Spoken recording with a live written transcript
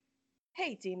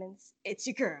Hey demons, it's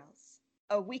your girls.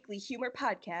 A weekly humor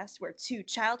podcast where two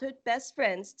childhood best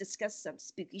friends discuss some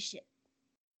spooky shit.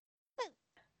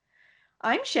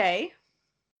 I'm Shay,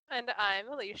 And I'm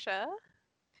Alicia.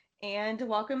 and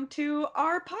welcome to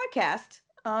our podcast.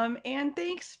 And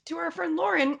thanks to our friend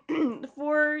Lauren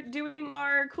for doing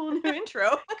our cool new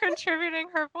intro. Contributing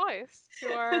her voice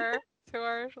to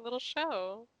our little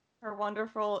show. Her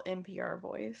wonderful NPR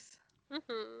voice.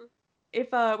 Hmm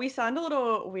If we sound a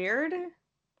little weird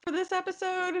for this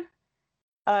episode,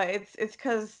 it's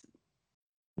because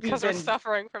we've Because we're been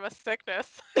suffering from a sickness.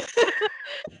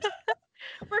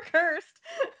 we're cursed.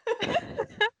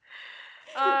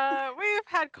 We've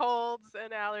had colds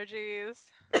and allergies.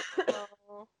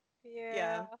 So yeah.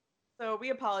 Yeah. So we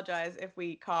apologize if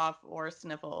we cough or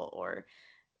sniffle or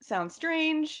sound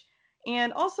strange.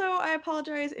 And also, I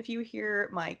apologize if you hear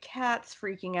my cats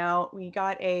freaking out. We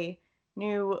got a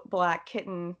new black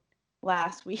kitten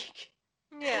last week.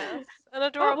 Yes. An Oh,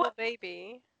 adorable what?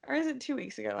 baby. Or is it 2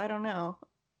 weeks ago? I don't know.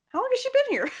 How long has she been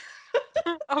here?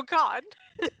 Oh God.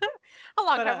 How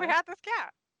long But have we had this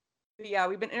cat? yeah,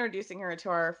 we've been introducing her to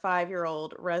our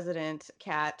 5-year-old resident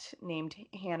cat named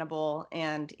Hannibal,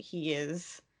 and he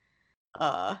is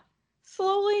uh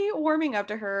slowly warming up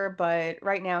to her, but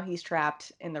right now he's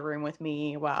trapped in the room with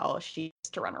me while she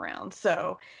has to run around.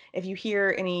 So if you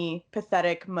hear any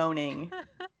pathetic moaning,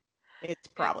 it's It's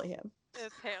probably him.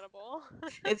 it's Hannibal.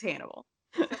 It's Hannibal.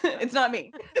 He's It's upset. not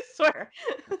me. I swear.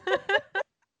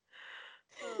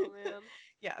 Oh man.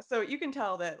 Yeah, so you can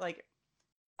tell that like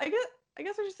I guess I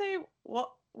guess I should say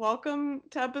welcome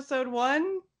to episode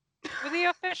 1. With the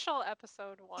official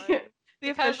episode one, The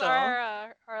because official.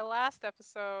 our last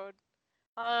episode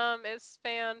it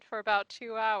spanned for about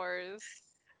 2 hours,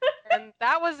 and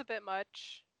that was a bit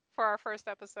much for our first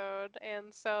episode, and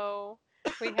so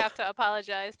we have to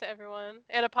apologize to everyone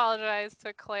and apologize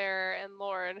to Claire and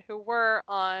Lauren who were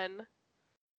on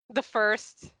the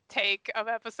first take of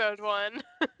episode one.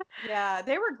 Yeah,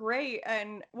 they were great,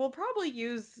 and we'll probably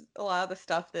use a lot of the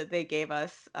stuff that they gave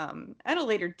us at a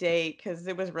later date because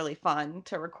it was really fun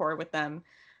to record with them.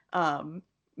 Um,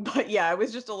 but yeah, it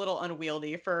was just a little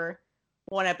unwieldy for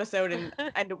one episode,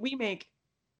 and we make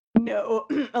no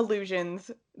illusions.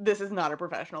 This is not a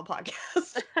professional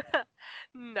podcast,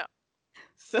 No,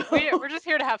 so we're just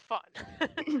here to have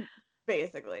fun.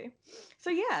 basically. So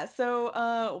yeah,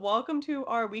 so welcome to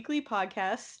our weekly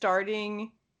podcast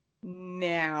starting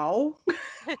now.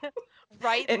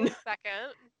 Right And this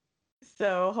second.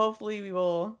 so hopefully we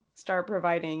will start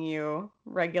providing you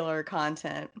regular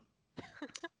content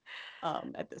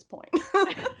at this point.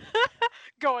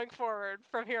 Going forward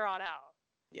from here on out.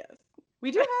 Yes.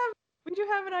 We do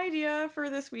have an idea for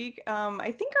this week.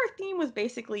 I think our theme was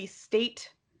basically state.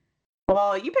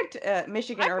 Well, you picked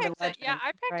Michigan I urban picked it. Yeah, legend,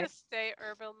 I picked a right? state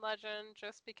urban legend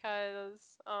just because.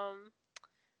 I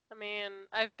mean,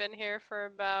 I've been here for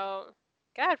about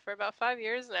 5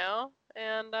 years now,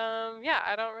 and yeah,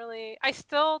 I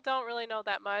still don't really know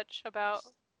that much about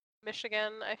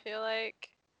Michigan. I feel like,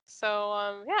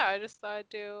 so yeah, I just thought I'd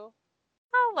do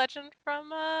a legend from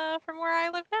where I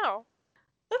live now.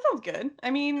 That sounds good.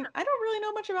 I mean, I don't really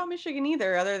know much about Michigan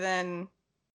either, other than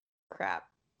crap.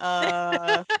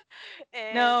 Uh,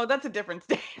 And no, that's a different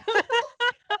state.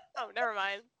 oh, never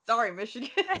mind. Sorry, Michigan.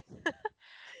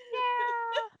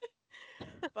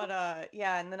 Yeah. But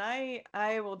yeah, and then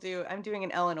I'm doing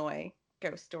an Illinois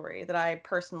ghost story that I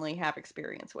personally have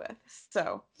experience with.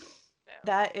 So No.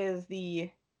 that is the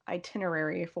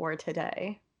itinerary for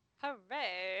today.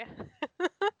 Hooray.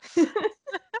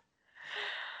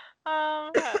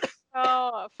 Yeah.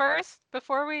 So first,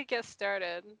 before we get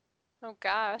started, oh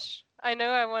gosh, I know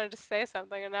I wanted to say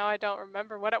something and now I don't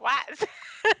remember what it was.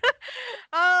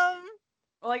 um,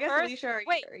 Well, I guess first, Alicia,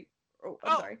 wait. oh,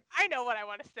 I'm Oh, sorry. I know what I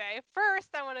want to say. First,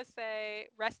 I want to say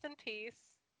rest in peace,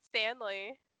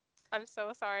 Stanley. I'm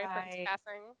so sorry for his I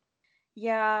passing.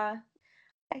 Yeah,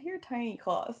 I hear tiny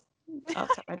claws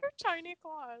outside. Your tiny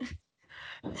claws.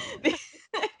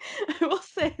 I will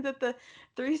say that the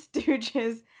Three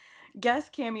Stooges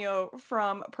guest cameo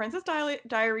from Princess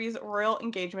Diaries Royal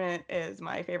Engagement is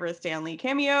my favorite Stanley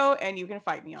cameo, and you can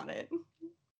fight me on it.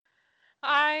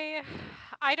 I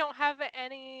I don't have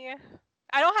any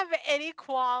I don't have any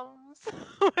qualms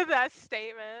with that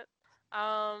statement.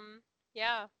 Um,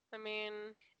 yeah, I mean,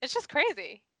 it's just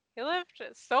crazy. He lived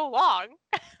so long.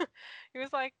 He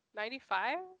was like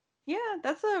 95. Yeah,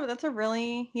 that's a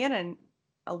really he had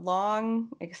a long,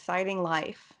 exciting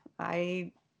life.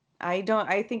 I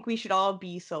think we should all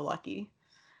be so lucky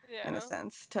in a Yeah,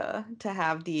 sense to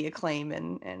have the acclaim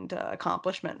and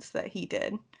accomplishments that he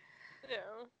did. yeah.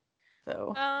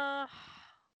 So Uh,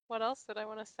 What else did I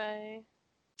want to say?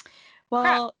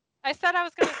 Well, I said I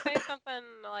was gonna say something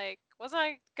like, wasn't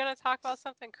I gonna talk about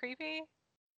something creepy?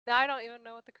 Now I don't even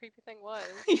know what the creepy thing was.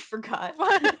 you forgot.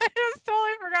 I just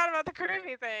totally forgot about the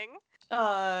creepy thing.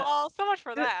 Uh, Well, so much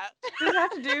for Does- that. does it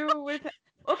have to do with?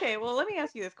 Okay, well, let me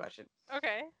ask you this question.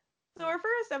 Okay. So our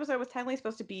first episode was technically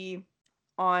supposed to be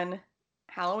on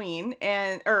Halloween,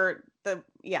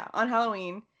 on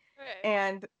Halloween, Okay.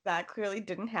 and that clearly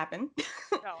didn't happen.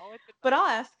 No, it did But not. I'll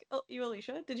ask you,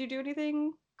 Alicia, did you do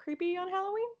anything creepy on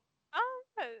Halloween?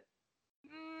 Uh,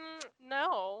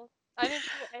 no, I didn't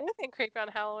do anything creepy on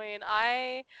Halloween.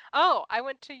 I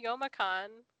went to YomaCon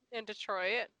in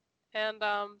Detroit, and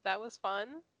that was fun.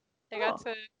 I got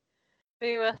Oh, to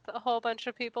be with a whole bunch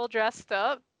of people dressed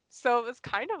up, so it was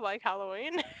kind of like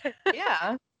Halloween.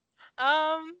 yeah,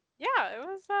 Yeah, it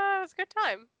was a good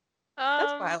time.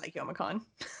 that's why I Um, like YomaCon.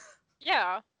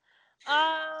 yeah.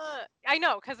 I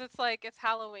know, 'cause it's like it's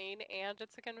Halloween and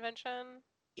it's a convention.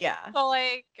 Yeah. So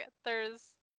like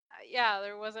yeah,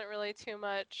 there wasn't really too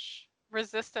much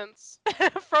resistance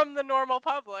from the normal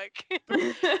public.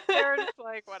 They were just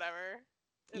like, whatever.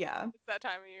 Yeah. It's that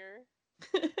time of year.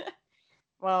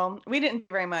 Well, we didn't do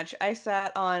very much. I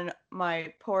sat on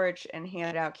my porch and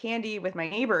handed out candy with my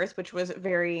neighbors, which was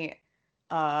very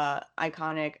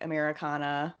iconic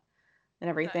Americana and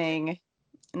Nice. everything.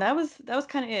 And that was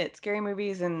kind of it. Scary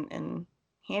movies and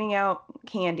handing out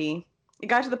candy. It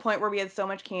got to the point where we had so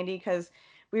much candy because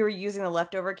we were using the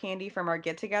leftover candy from our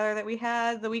get together that we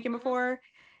had the weekend Mhm. before,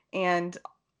 and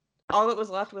all that was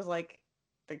left was like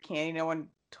the candy no one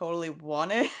totally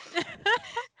wanted.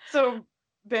 So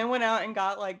Ben went out and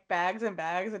got like bags and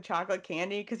bags of chocolate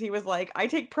candy because he was like, I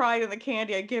take pride in the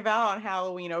candy I give out on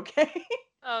Halloween, okay?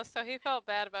 Oh, so he felt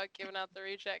bad about giving out the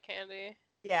reject candy.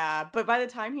 Yeah, but by the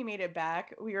time he made it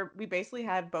back, we basically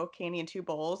had both candy in two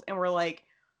bowls and we're like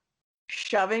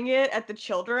shoving it at the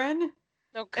children.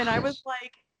 Oh And gosh. I was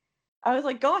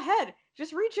like, go ahead,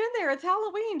 just reach in there. It's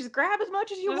Halloween. Just grab as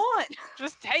much as you Just want.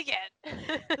 just take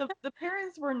it. The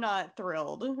parents were not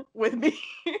thrilled with me.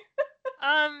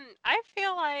 I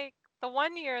feel like the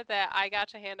one year that I got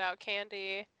to hand out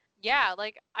candy, yeah,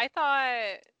 like I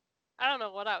thought, I don't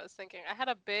know what I was thinking. I had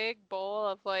a big bowl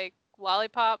of like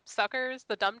lollipop suckers,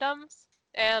 the Dum Dums,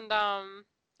 and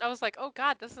I was like, oh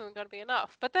God, this isn't gonna be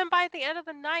enough. But then by the end of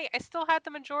the night, I still had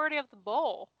the majority of the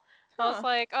bowl. I was Huh.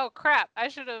 like, oh crap, I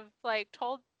should have like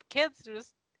told kids to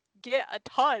just get a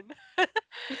ton. I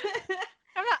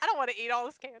don't want to eat all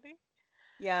this candy.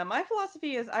 Yeah, my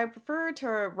philosophy is I prefer to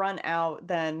run out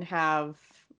than have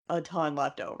a ton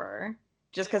left over,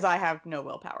 just because I have no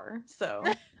willpower. So,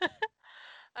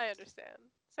 I understand.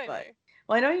 Same but here.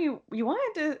 well, I know you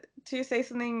wanted to say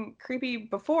something creepy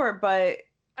before, but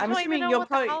I I'm don't even assuming know you'll what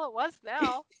the probably hell it was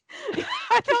now.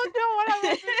 I don't know what I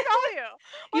was to tell you. you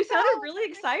What the sounded hell was really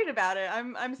excited about it.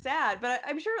 I'm sad, but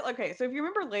I'm sure. Okay, so if you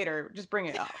remember later, just bring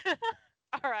it up. I?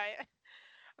 All right.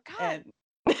 God, And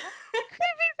what's the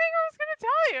creepy thing I was gonna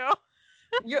tell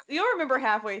you? you'll remember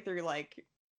halfway through like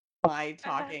my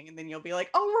talking, and then you'll be like,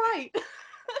 "Oh right."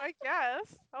 I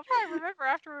guess I'll probably remember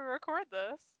after we record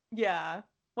this. Yeah.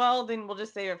 Well, then we'll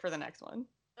just save it for the next one.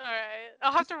 All right,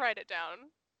 I'll have to write it down.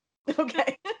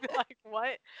 Okay. Be like,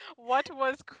 what? What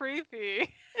was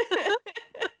creepy?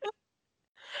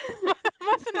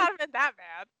 Must have not been that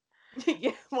bad.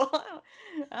 Yeah, well,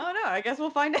 I don't know. I guess we'll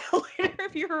find out later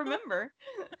if you remember.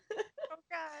 Oh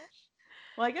gosh.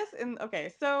 Well, I guess okay,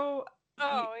 so you,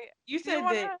 Oh, you do you said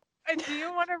that wanna? Do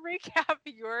you want to recap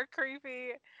your creepy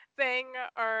thing,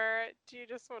 or do you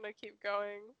just want to keep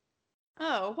going?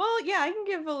 oh, well, yeah, I can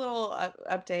give a little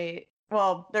update.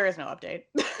 Well, there is no update.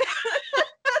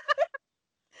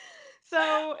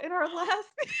 So, in our last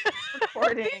These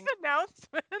recording,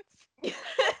 announcements. we're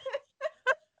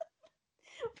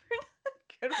not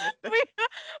good with this.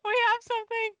 We have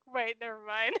something. Wait, never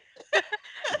mind.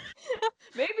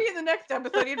 Maybe in the next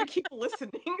episode you have to keep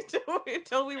listening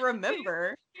until we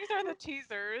remember. These are the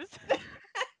teasers.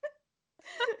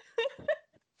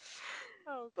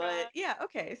 Oh But god. yeah,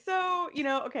 okay. So,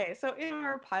 okay. So in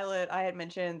our pilot, I had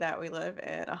mentioned that we live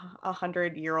in a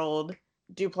 100-year-old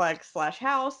duplex slash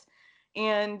house.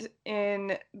 And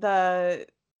in the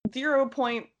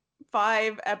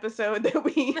 0.5 episode that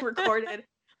we recorded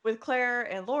with Claire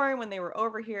and Lauren when they were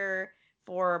over here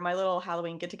for my little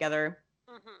Halloween get together,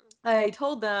 Mhm. I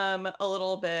told them a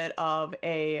little bit of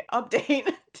a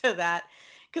update to that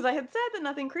because I had said that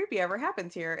nothing creepy ever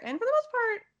happens here, and for the most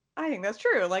part, I think that's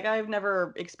true. Like I've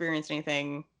never experienced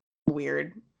anything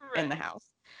weird in the Right. house.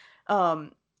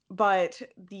 Um, but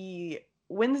the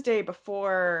Wednesday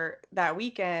before that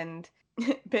weekend,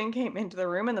 Ben came into the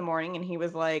room in the morning and he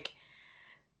was like,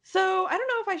 So I don't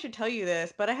know if I should tell you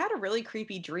this, but I had a really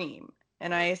creepy dream.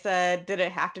 And I said, did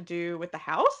it have to do with the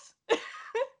house?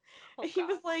 Oh And he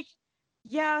was like, gosh.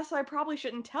 yeah, so I probably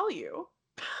shouldn't tell you.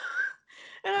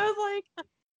 And I was like,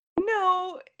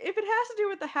 no, if it has to do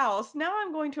with the house, now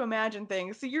I'm going to imagine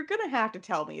things. So you're going to have to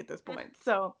tell me at this point.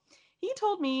 So he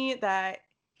told me that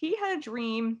he had a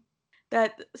dream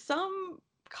that some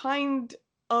kind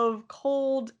of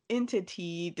cold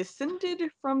entity descended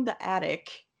from the attic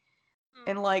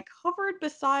and Mm, like hovered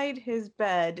beside his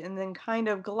bed and then kind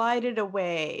of glided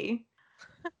away,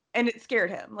 and it scared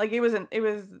him. Like it was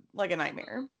like a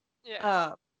nightmare. yeah.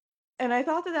 uh and I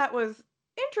thought that that was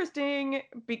interesting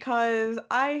because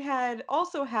I had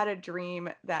also had a dream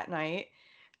that night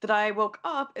that I woke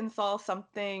up and saw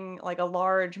something like a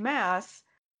large mass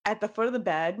at the foot of the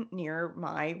bed near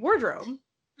my wardrobe,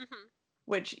 Hmm.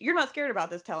 which you're not scared about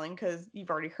this telling because you've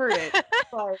already heard it.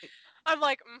 But I'm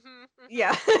like, mm-hmm,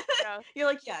 yeah, mm-hmm. Yeah. you're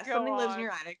like, yeah, Go something lives in on.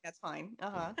 your attic. That's fine.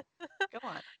 Uh-huh. Go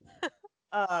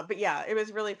on. But yeah, it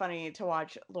was really funny to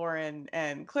watch Lauren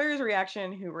and Claire's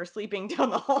reaction, who were sleeping down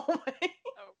the hallway.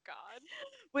 Oh God.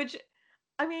 Which,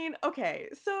 I mean, okay,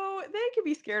 so they can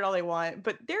be scared all they want,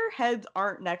 but their heads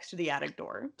aren't next to the attic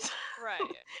door. Right.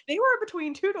 They were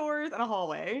between two doors and a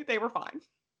hallway. They were fine.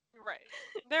 Right.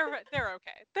 They're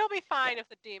okay. They'll be Yeah. fine if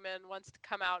the demon wants to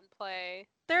come out and play.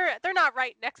 They're not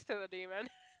right next to the demon.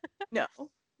 No.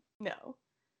 No.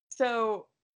 So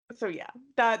so yeah,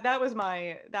 that was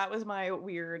my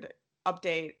weird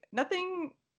update.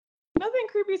 Nothing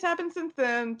creepy's happened since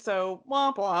then, so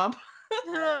womp womp.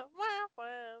 Wah,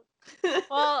 wah.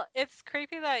 Well, it's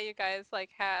creepy that you guys like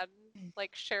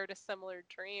shared a similar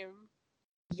dream.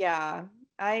 Yeah,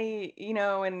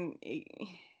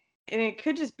 and it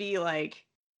could just be like,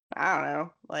 I don't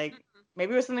know, like Mhm.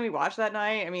 maybe it was something we watched that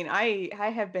night. I mean, I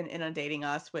have been inundating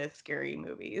us with scary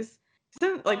movies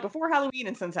since like Well, before Halloween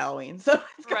and since Halloween, so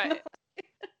it's kind of right.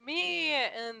 Me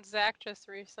and Zach just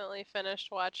recently finished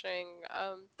watching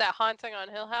that Haunting on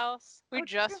Hill House. We oh,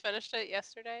 just finished it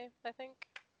yesterday, I think.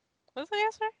 Was it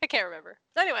yesterday? I can't remember.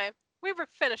 Anyway,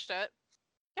 finished it.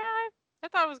 Yeah, I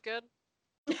thought it was good.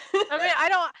 I mean, I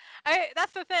don't.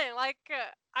 That's the thing. Like,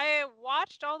 I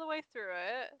watched all the way through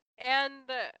it, and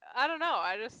I don't know.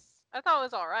 I thought it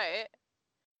was all right.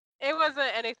 It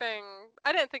wasn't anything.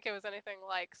 I didn't think it was anything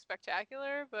like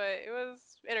spectacular, but it was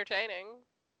entertaining.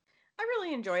 I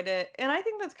really enjoyed it, and I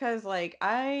think that's because like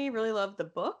I really love the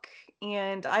book,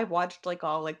 and I watched like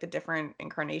all like the different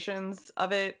incarnations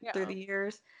of it through Yeah. the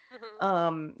years.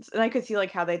 Hmm. And I could see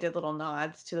like how they did little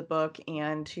nods to the book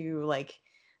and to like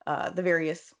the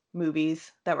various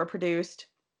movies that were produced.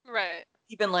 Right.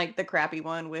 Even like the crappy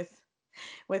one with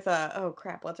oh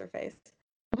crap, what's her face?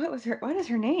 What is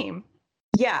her name?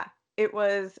 Yeah, it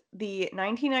was the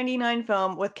 1999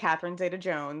 film with Catherine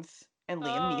Zeta-Jones and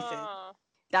Liam Neeson. Oh.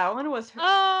 That one was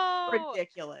Oh.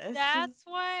 ridiculous. That's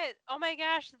what. Oh my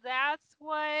gosh. That's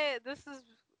what. This is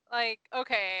like.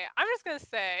 Okay. I'm just gonna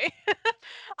say.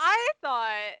 I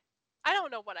thought. I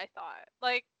don't know what I thought.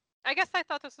 Like. I guess I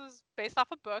thought this was based off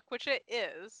a book, which it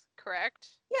is. Correct.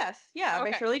 Yes, yeah, by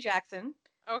Okay. Shirley Jackson.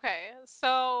 Okay,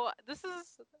 so this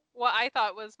is what I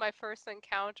thought was my first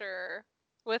encounter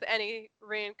with any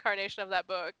reincarnation of that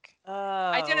book. Oh.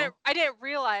 I didn't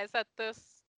realize that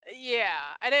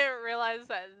I didn't realize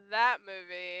that that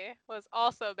movie was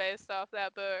also based off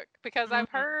that book because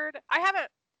Mhm. I haven't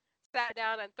sat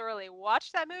down and thoroughly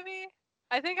watched that movie.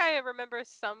 I think I remember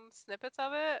some snippets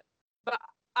of it, but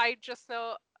I just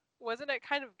know, wasn't it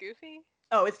kind of goofy?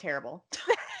 Oh, it's terrible.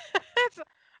 It's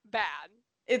bad.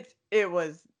 It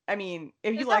was, I mean,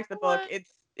 if you Is that liked the the book,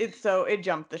 one? it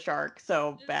jumped the shark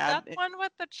so Is that bad. the one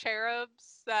with the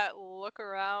cherubs that look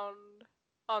around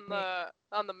on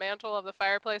the mantle of the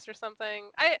fireplace or something?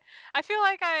 I feel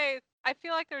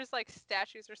like there's like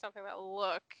statues or something that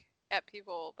look at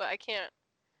people, but I can't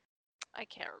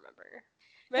remember.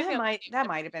 Maybe I'm thinking That of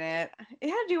might have different been movie. it. It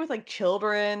had to do with like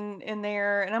children in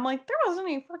there, and I'm like, there wasn't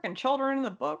any freaking children in the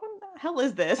book. What the hell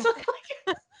is this?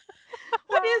 Like,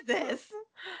 what is this?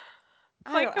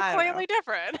 It's like I don't know. completely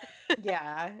different.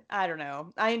 Yeah, I don't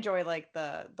know. I enjoy like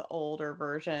the older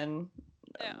version,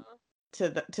 Yeah. um, to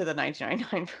the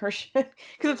 1999 version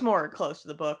because it's Mm. more close to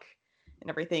the book and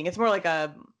everything. It's more like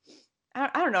a I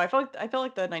don't know. I felt like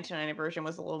the 1999 version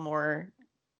was a little more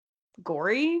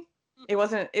gory. It Mhm.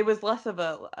 wasn't. It was less of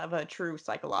a true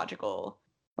psychological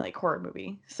like horror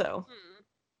movie. So, Mm.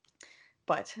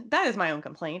 but that is my own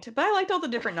complaint. But I liked all the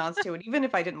different nods to it, even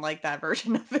if I didn't like that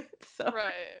version of it. So,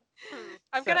 Right.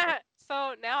 Hmm. so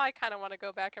So now I kind of want to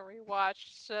go back and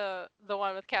rewatch the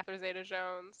one with Catherine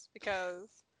Zeta-Jones because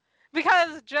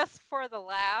just for the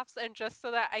laughs and just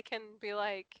so that I can be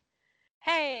like,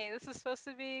 hey, this is supposed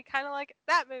to be kind of like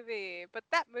that movie, but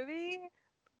that movie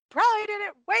probably did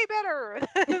it way better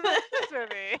than this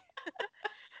movie.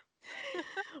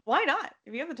 Why not?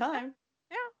 If you have the time.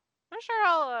 Yeah, I'm sure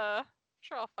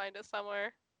I'll find it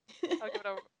somewhere.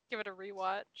 I'll give it a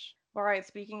rewatch. All right,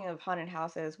 speaking of haunted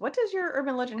houses, what does your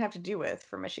urban legend have to do with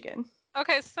for Michigan?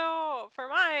 Okay, so for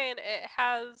mine, it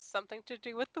has something to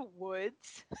do with the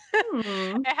woods.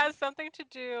 Hmm. It has something to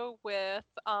do with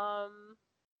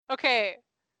okay,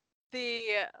 the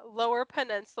Lower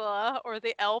Peninsula or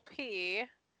the LP.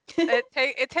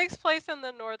 It takes place in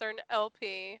the Northern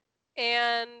LP,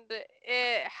 and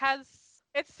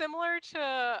it's similar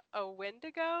to a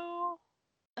Wendigo.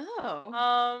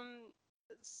 Oh.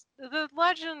 The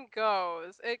legend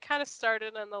goes it kind of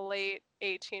started in the late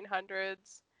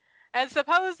 1800s, and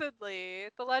supposedly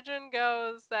the legend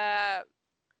goes that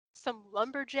some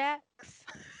lumberjacks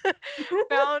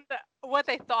found what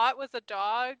they thought was a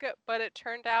dog, but it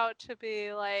turned out to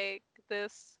be like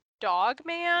this dog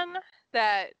man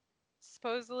that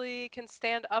supposedly can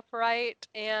stand upright,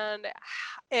 and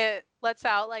it lets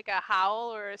out like a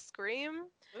howl or a scream.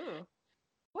 Ooh.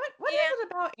 What And is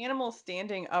it about animals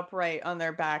standing upright on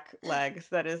their back legs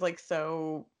that is like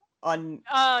so unnerving.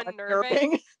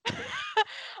 unnerving?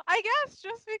 I guess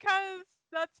just because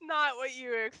that's not what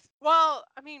well,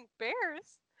 I mean bears.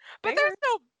 But Bears? there's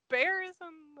no bears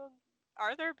in the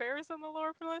are there bears in the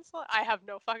Lower Peninsula? I have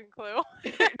no fucking clue.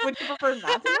 Would you prefer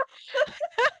not to know?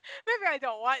 Maybe I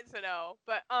don't want to know,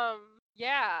 but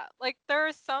yeah, like there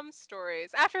are some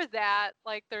stories. After that,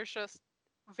 like there's just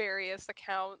various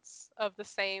accounts of the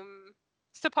same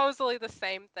supposedly the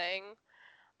same thing.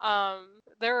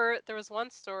 There was one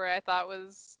story I thought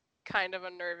was kind of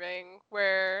unnerving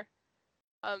where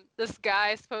this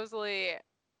guy supposedly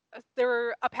there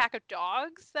were a pack of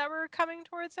dogs that were coming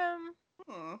towards him.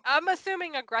 Hmm. I'm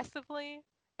assuming aggressively,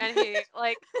 and he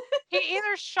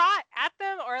either shot at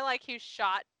them or like he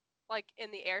shot like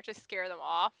in the air to scare them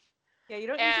off. Yeah, you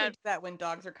don't usually And do that when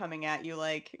dogs are coming at you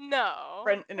like no,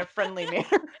 in a friendly manner.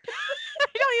 I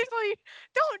don't usually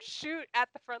don't shoot at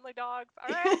the friendly dogs.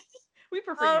 All right. We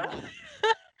prefer you not.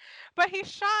 But he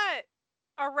shot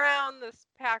around this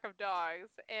pack of dogs,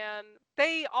 and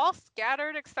they all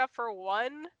scattered except for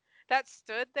one that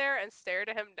stood there and stared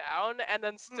at him down and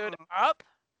then stood Hmm. up.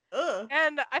 Ugh.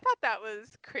 And I thought that was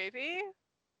creepy.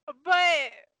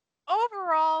 But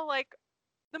overall, like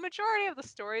the majority of the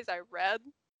stories I read,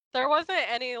 there wasn't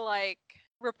any like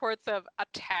reports of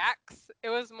attacks. It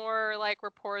was more like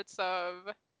reports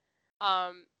of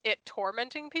it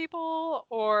tormenting people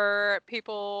or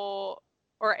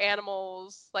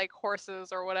animals like horses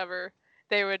or whatever.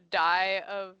 They would die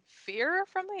of fear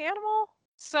from the animal.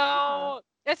 Huh. So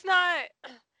it's not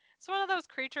it's one of those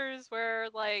creatures where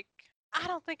like I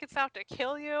don't think it's out to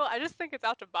kill you. I just think it's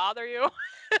out to bother you.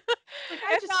 Like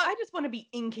It's not I just want to be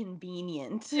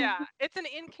inconvenient. yeah, it's an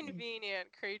inconvenient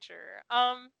creature.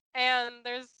 And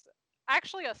there's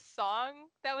actually a song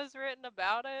that was written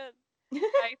about it.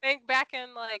 I think back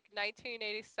in like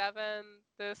 1987,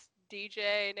 this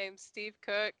DJ named Steve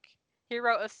Cook, he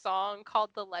wrote a song called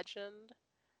The Legend.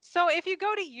 So if you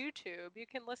go to YouTube, you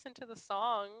can listen to the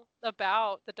song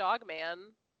about the Dog Man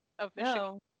of Michigan.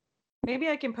 No. Maybe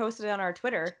I can post it on our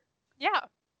Twitter. Yeah,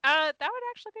 that would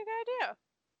actually be a good idea.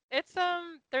 It's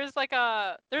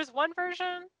there's one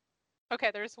version.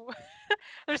 Okay, there's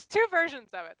two versions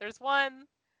of it. There's one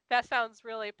that sounds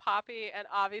really poppy and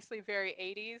obviously very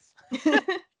 80s.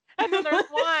 And then there's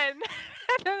one,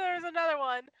 and then there's another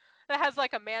one that has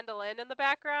like a mandolin in the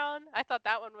background. I thought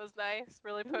that one was nice.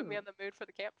 Really put me Ooh. in the mood for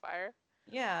the campfire.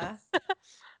 Yeah.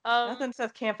 Um, Nothing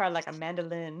says campfire like a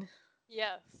mandolin.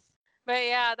 yes, but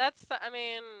yeah, I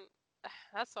mean,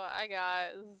 that's what I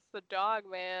got is the dog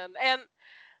man, and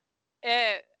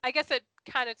I guess it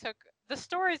kind of took the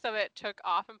stories of it took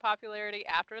off in popularity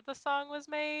after the song was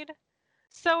made.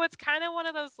 So it's kind of one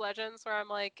of those legends where I'm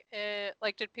like,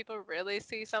 did people really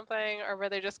see something, or were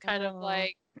they just kind of Oh.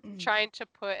 like trying to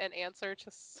put an answer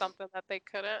to something that they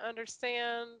couldn't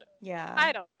understand? Yeah.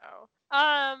 I don't know.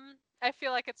 I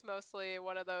feel like it's mostly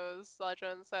one of those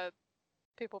legends that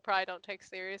people probably don't take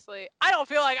seriously. I don't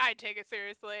feel like I take it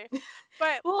seriously, but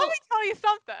let me Well, tell you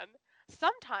something.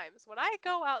 Sometimes when I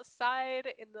go outside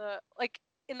in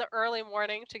the early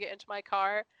morning to get into my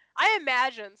car, I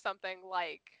imagine something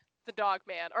like the dog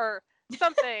man or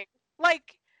something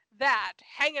like that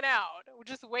hanging out,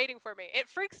 just waiting for me. It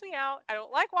freaks me out. I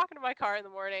don't like walking to my car in the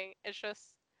morning. It's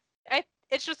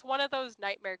just one of those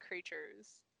nightmare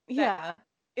creatures that yeah.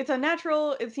 It's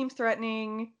unnatural, it seems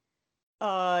threatening.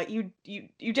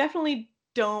 You definitely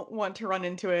don't want to run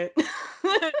into it.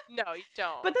 no, you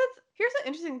don't. But that's here's the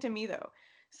interesting to me though.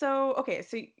 So okay,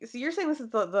 so you're saying this is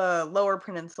the Lower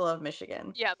Peninsula of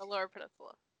Michigan. Yeah, the Lower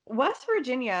Peninsula. West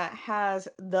Virginia has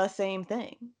the same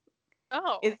thing.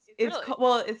 Oh, It's really?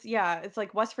 well, it's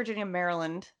like West Virginia,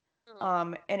 Maryland,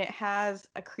 Mhm. and it has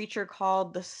a creature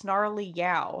called the Snarly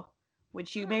Yow,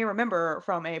 which you Hmm. may remember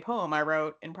from a poem I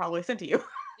wrote and probably sent to you.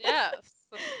 Yes,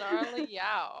 the Snarly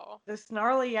Yow. The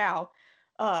Snarly Yow,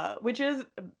 which is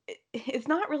it's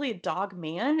not really a dog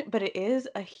man, but it is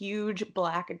a huge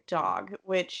black dog,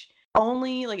 which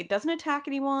only like it doesn't attack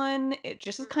anyone. It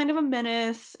just is kind of a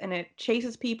menace, and it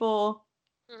chases people.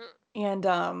 Mm-hmm.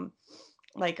 And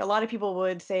like a lot of people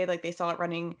would say like they saw it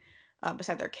running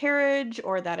beside their carriage,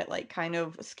 or that it like kind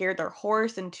of scared their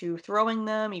horse into throwing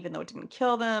them, even though it didn't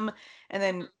kill them. And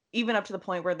then Hmm. even up to the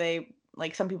point where they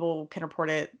like some people can report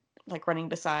it like running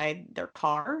beside their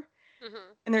car. Hmm.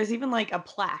 And there's even like a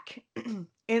plaque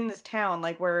in this town,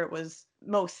 like where it was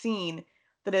most seen,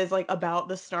 that is like about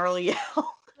the Snarly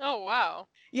Owl. Oh wow.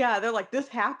 Yeah, they're like, this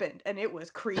happened and it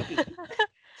was creepy.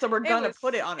 So we're It gonna was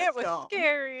put it on a it was stone.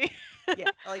 scary.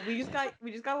 Yeah, like we just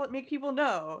gotta make people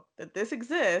know that this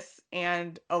exists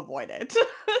and avoid it.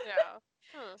 Yeah.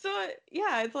 Hmm. So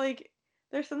yeah, it's like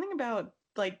there's something about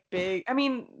like big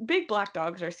black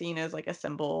dogs are seen as like a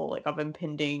symbol like of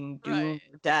impending Right. doom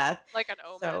or death. Like an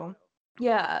omen. So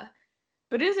yeah.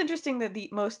 But it is interesting that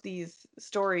most of these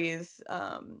stories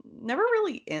never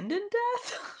really end in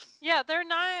death. Yeah, they're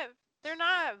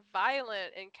not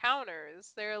violent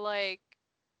encounters. They're like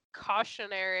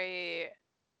cautionary.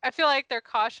 I feel like they're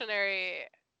cautionary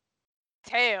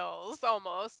tales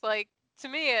almost. Like to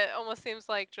me it almost seems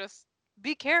like just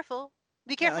be careful.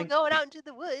 Be Yeah, careful like going out into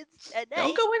the woods at don't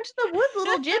night. go into the woods,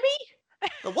 little Jimmy.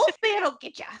 The wolf man will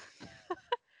get ya.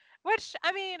 Which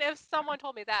I mean, if someone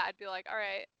told me that, I'd be like, all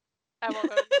right, I won't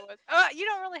go into the woods. You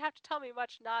don't really have to tell me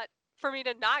much not for me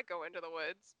to not go into the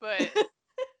woods, but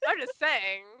I'm just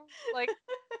saying, like,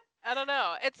 I don't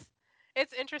know.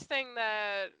 It's interesting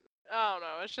that I don't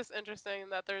know. It's just interesting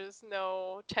that there's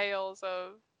no tales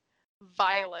of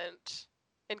violent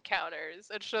encounters.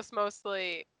 It's just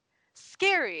mostly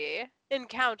scary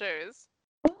encounters.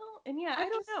 Well, and yeah, I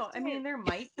Which don't is know. I mean, scary. there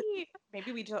might be,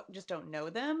 maybe we just don't know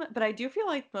them, but I do feel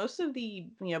like most of the,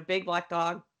 big black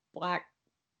dog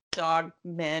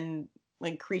men,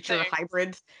 like creature Things.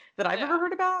 hybrids that I've ever Yeah.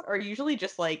 heard about are usually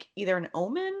just like either an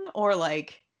omen or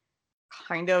like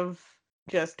kind of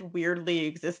just weirdly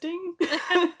existing.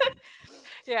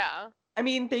 Yeah. I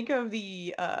mean, think of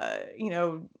the,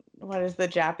 what is the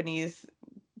Japanese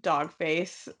dog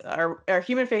face or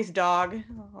human face dog?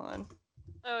 Hold on.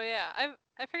 Oh yeah.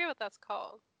 I forget what that's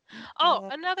called. Oh, Uh,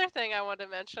 another thing I want to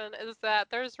mention is that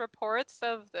there's reports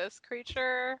of this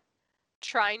creature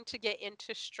trying to get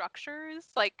into structures,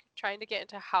 like trying to get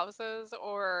into houses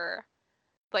or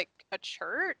like a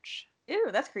church, Ew,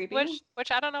 that's creepy.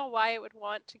 which I don't know why it would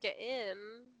want to get in,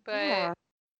 but Yeah.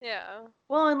 yeah.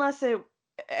 Well,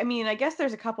 I mean, I guess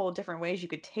there's a couple of different ways you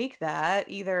could take that.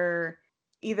 Either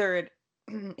it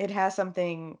it has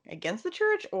something against the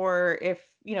church, or if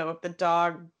the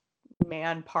dog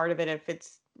man part of it, if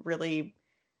it's really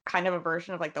kind of a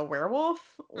version of like the werewolf,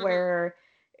 Hmm. where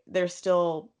there's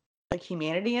still like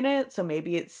humanity in it, so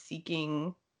maybe it's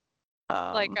seeking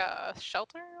Like um a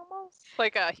shelter almost,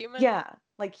 like a human. yeah,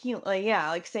 like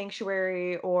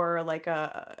sanctuary, or like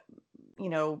you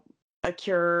know, a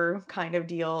cure kind of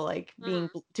deal, like Hmm.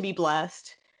 to be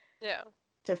blessed Yeah.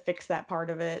 to fix that part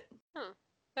of it. Hmm.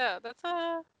 Yeah, that's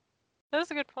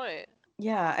a good point.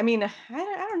 Yeah, I mean, I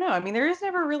don't know. I mean, there is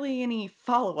never really any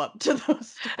follow up to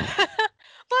those stories.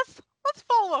 Let's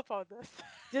follow up on this.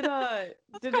 Did Let's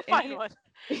go did find any one.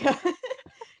 yeah,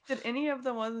 did any of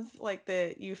the ones like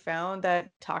that you found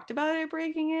that talked about it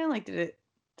breaking in, like did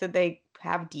they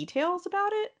have details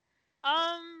about it?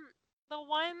 Um, the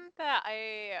one that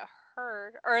I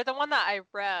heard, or the one that I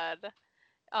read,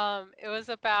 it was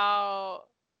about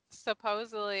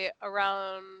supposedly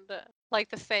around like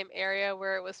the same area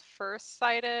where it was first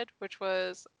sighted, which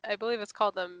was, I believe it's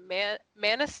called the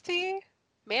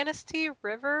Manistee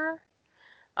River.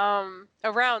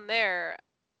 Around there.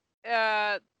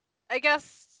 Uh, I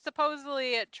guess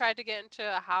supposedly it tried to get into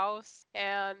a house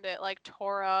and it like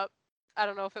tore up. I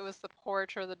don't know if it was the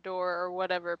porch or the door or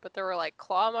whatever, but there were like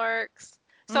claw marks.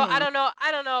 So I Mm. don't know.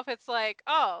 I don't know if it's like,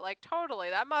 oh, like totally,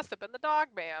 that must have been the dog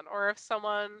man, or if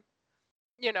someone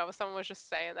was just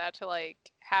saying that to like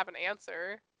have an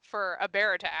answer for a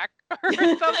bear attack or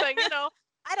something.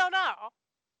 I don't know.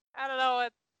 I don't know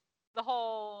what the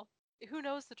whole. Who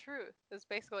knows the truth is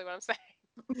basically what I'm saying.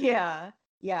 Yeah.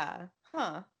 Yeah.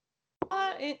 Huh.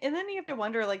 And then you have to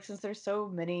wonder, like, since there's so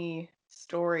many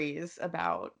stories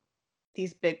about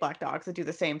these big black dogs that do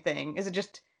the same thing,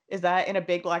 is that in a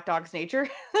big black dog's nature?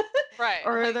 Right.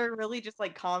 Or are Like, there really just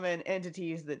like common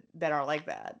entities that are like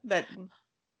that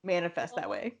manifest that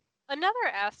well, way? another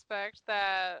aspect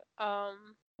that,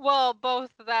 well, both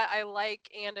that I like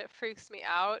and it freaks me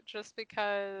out just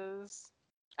because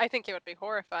I think it would be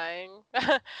horrifying,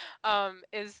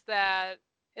 is that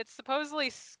it supposedly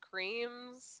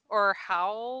screams or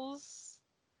howls.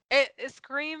 It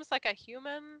screams like a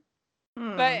human, but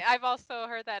Hmm. I've also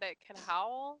heard that it can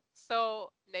howl.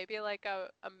 So maybe like a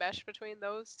mesh between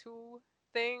those two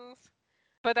things.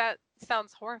 But that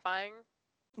sounds horrifying.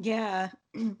 Yeah.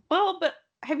 Well, but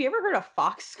have you ever heard a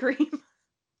fox scream?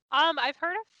 I've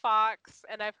heard of fox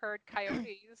and I've heard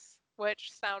coyotes,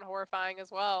 which sound horrifying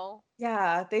as well.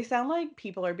 Yeah, they sound like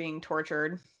people are being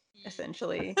tortured, Ye-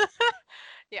 essentially.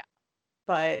 Yeah.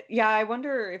 But yeah, I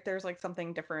wonder if there's like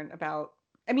something different about.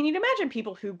 I mean, you'd imagine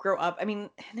people who grow up. I mean,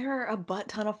 there are a butt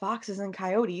ton of foxes and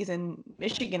coyotes in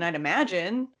Michigan, I'd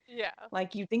imagine. Yeah.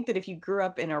 Like, you think that if you grew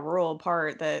up in a rural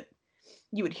part, that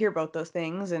you would hear both those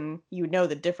things and you would know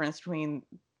the difference between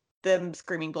them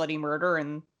screaming bloody murder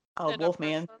and a And a wolf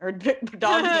man person. or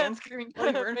dog man screaming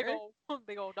bloody big murder. old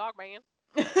big old dog man.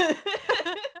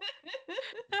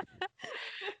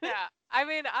 Yeah. I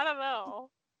mean, I don't know.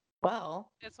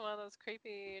 Well, It's one of those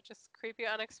creepy, just creepy,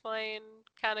 unexplained,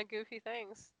 kind of goofy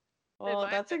things, in well,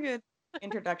 my that's a opinion. good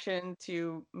introduction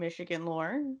to Michigan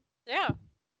lore. Yeah.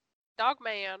 Dog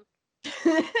man.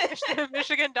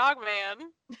 Michigan dog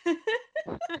man.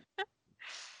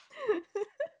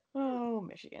 Oh,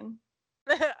 Michigan.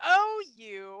 Oh,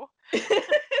 you.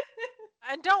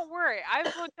 And don't worry,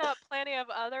 I've looked up plenty of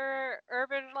other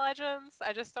urban legends.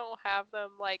 I just don't have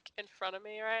them like in front of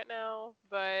me right now.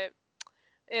 But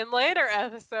in later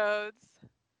episodes,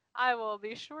 I will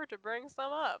be sure to bring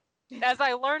some up as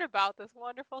I learn about this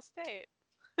wonderful state.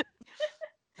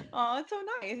 Oh, it's so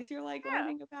nice. You're like Yeah.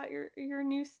 learning about your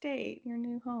new state, your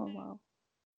new home. Wow.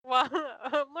 Well,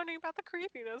 I'm learning about the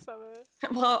creepiness of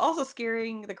it. Well, also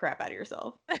scaring the crap out of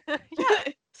yourself. Yeah,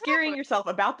 Scaring exactly. yourself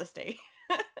about the state.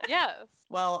 Yes.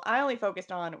 Well, I only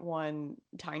focused on one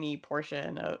tiny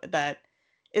portion of that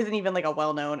isn't even like a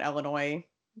well-known Illinois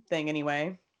thing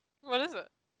anyway. What is it?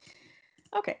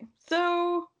 Okay.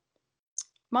 So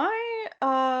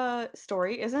my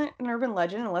story isn't an urban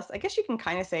legend unless I guess you can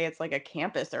kind of say it's like a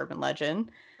campus urban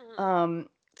legend. Mhm.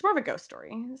 It's more of a ghost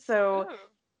story. So Ooh.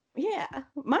 yeah,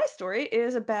 my story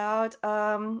is about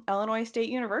Illinois State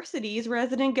University's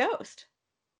resident ghost.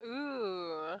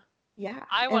 Ooh. Yeah.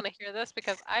 I And want to hear this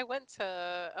because I went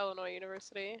to Illinois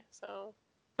University. So,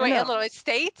 oh wait, no. Illinois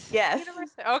State Yes.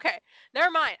 University? Okay, never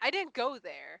mind. I didn't go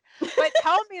there. But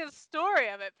tell me the story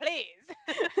of it,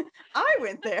 please. I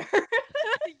went there.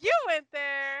 You went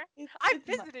there. I It's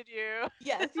my visited you.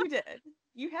 Yes, you did.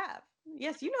 You have.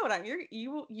 Yes, you know what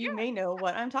you Yeah. may know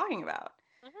what I'm talking about.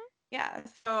 Hmm. Yeah.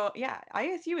 So yeah,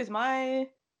 ISU is my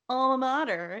alma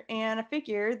mater, and I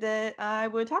figured that I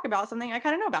would talk about something I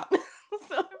kind of know about.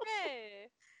 so Hooray.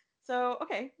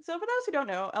 okay. So for those who don't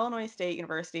know, Illinois State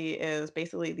University is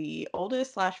basically the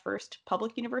oldest slash first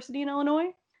public university in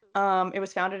Illinois. It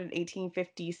was founded in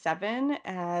 1857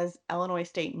 as Illinois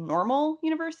State Normal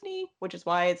University, which is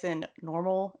why it's in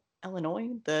Normal, Illinois.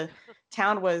 The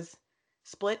town was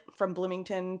split from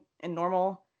Bloomington and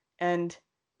Normal and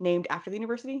named after the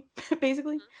university,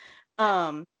 basically. Mhm. Yeah.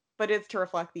 Um, but it's to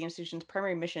reflect the institution's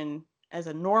primary mission as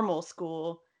a normal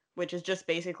school, which is just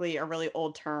basically a really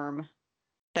old term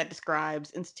that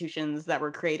describes institutions that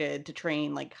were created to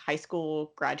train like high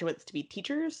school graduates to be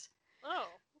teachers. Oh,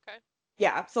 okay.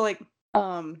 Yeah, so like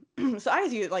so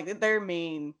ISU like their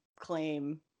main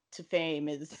claim to fame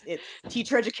is its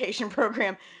teacher education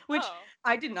program, which Oh.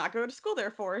 I did not go to school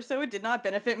there for, so it did not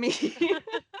benefit me.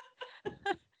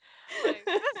 Like,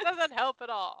 this doesn't help at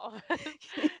all.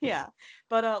 Yeah.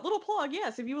 But little plug,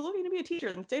 yes, if you were looking to be a teacher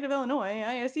in the state of Illinois,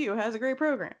 ISU has a great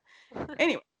program.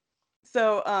 Anyway,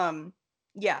 so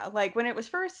yeah, like when it was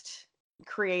first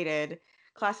created,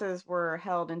 classes were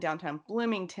held in downtown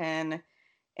Bloomington,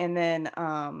 and then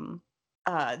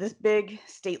this big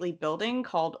stately building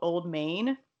called Old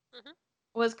Main Mhm.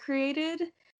 was created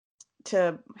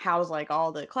to house like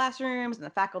all the classrooms and the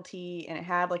faculty, and it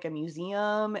had like a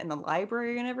museum and the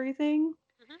library and everything.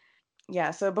 Mhm.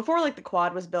 Yeah, so before like the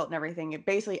quad was built and everything, it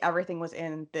basically everything was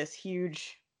in this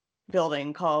huge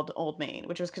building called Old Main,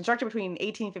 which was constructed between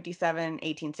 1857 and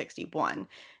 1861.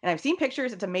 And I've seen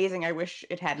pictures, it's amazing. I wish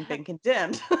it hadn't been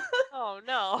condemned. Oh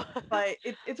no. But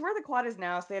it's where the quad is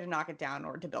now, so they had to knock it down in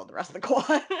order to build the rest of the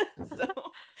quad. so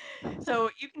so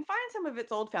you can find some of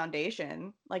its old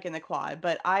foundation like in the quad,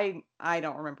 but I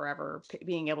don't remember ever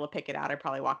being able to pick it out. I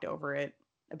probably walked over it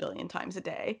a billion times a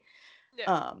day. Yeah.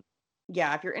 Um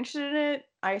yeah, if you're interested in it,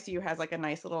 ISU has like a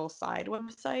nice little side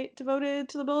website devoted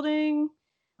to the building.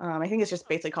 I think it's just Oh,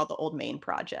 basically called the Old Main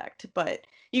Project, but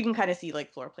you can kind of see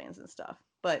like floor plans and stuff.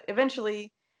 But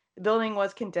eventually, the building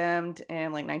was condemned in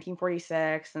like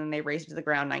 1946, and they razed it to the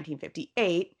ground in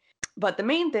 1958. But the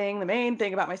main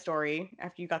thing about my story,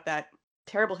 after you got that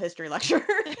terrible history lecture,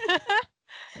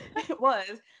 it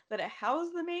was that it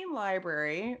housed the main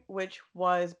library, which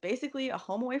was basically a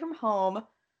home away from home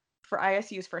for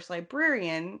ISU's first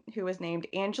librarian, who was named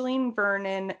Angeline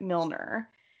Vernon Milner.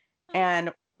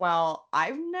 And while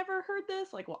I've never heard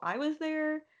this, like while I was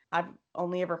there, I've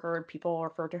only ever heard people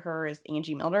refer to her as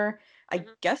Angie Milner. I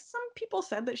Mhm. guess some people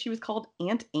said that she was called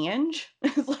Aunt Ange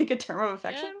as like a term of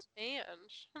affection. Aunt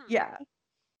Ange. Yeah.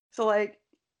 So like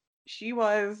she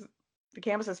was the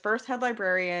campus's first head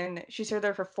librarian. She served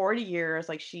there for 40 years.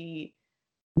 Like she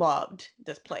loved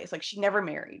this place. Like she never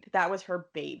married. That was her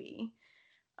baby.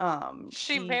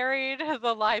 She She married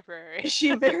the library.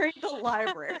 she married the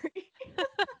library.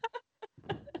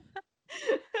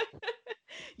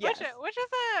 Yes. Which is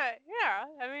a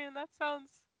yeah. I mean that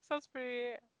sounds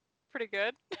pretty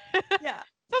good. Yeah.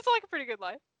 Sounds like a pretty good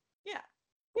life. Yeah.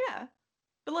 Yeah.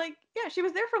 But like, yeah, she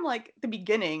was there from like the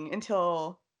beginning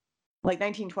until like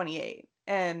 1928.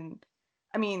 And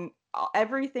I mean,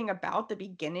 everything about the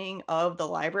beginning of the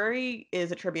library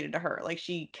is attributed to her. Like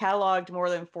she cataloged more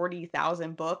than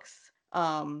 40,000 books.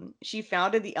 She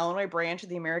founded the Illinois branch of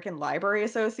the American Library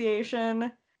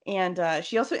Association. And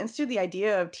she also instituted the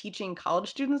idea of teaching college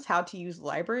students how to use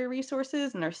library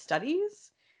resources in their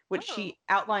studies, which Oh. she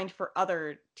outlined for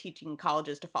other teaching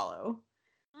colleges to follow.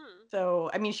 Hmm.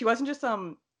 So, I mean, she wasn't just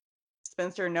some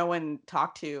spinster no one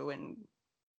talked to and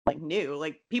like knew.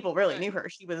 Like people really Nice. knew her.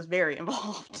 She was very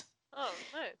involved. Oh,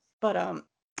 nice. But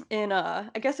in I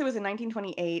guess it was in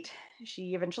 1928,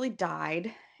 she eventually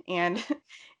died and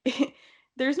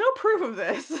there's no proof of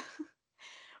this. Oh,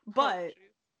 But jeez.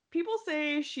 people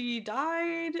say she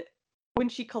died when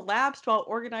she collapsed while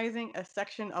organizing a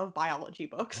section of biology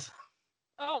books.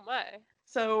 Oh my.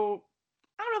 So,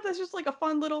 I don't know if that's just like a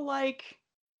fun little like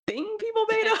thing people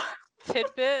made Tid up.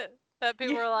 tidbit that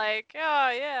people Yeah. were like, oh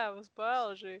yeah, it was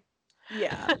biology.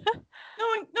 Yeah. No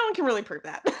one can really prove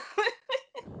that.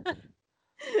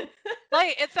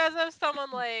 Like it's as if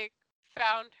someone like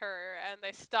found her and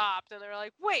they stopped and they were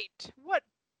like, wait, what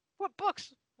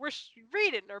books were she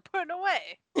reading or putting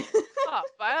away? Oh,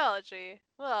 biology.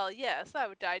 Well, yes, I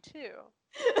would die too.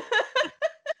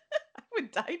 I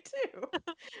would die too.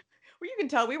 Well, you can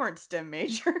tell we weren't STEM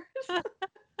majors.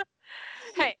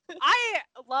 Hey, I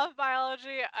love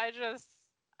biology. I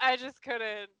just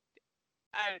couldn't.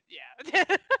 Yeah.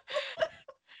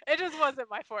 It just wasn't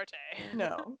my forte.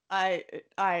 No, I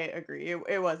agree.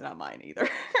 It was not mine either.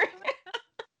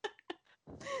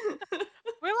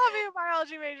 We love you,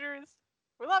 biology majors.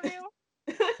 We love you.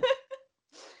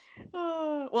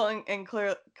 Well, and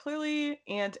clearly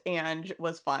Aunt Ange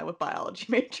was fine with biology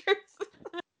majors.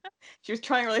 She was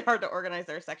trying really hard to organize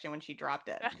their section when she dropped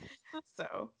it.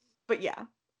 So, but yeah.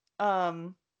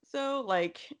 So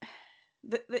like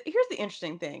here's the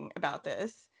interesting thing about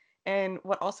this, and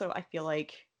what also I feel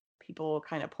like people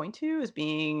kind of point to as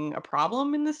being a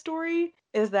problem in this story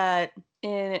is that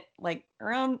in like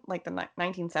around like the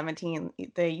 1917,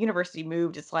 the university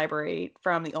moved its library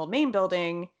from the old main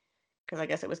building because I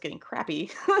guess it was getting crappy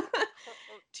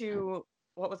to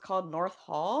what was called North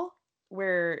Hall,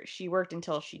 where she worked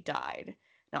until she died.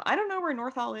 Now I don't know where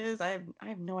North Hall is. I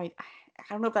have no idea. I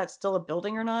don't know if that's still a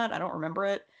building or not. I don't remember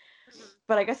it. Mhm.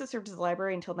 But I guess it served as a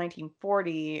library until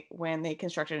 1940 when they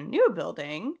constructed a new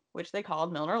building, which they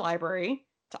called Milner Library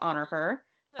to honor her.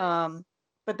 Nice. Um,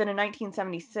 but then in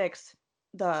 1976,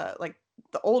 the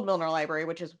old Milner Library,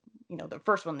 which is the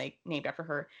first one they named after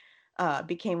her,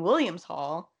 became Williams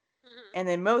Hall, Mhm. and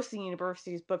then most of the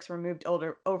university's books were moved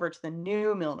over to the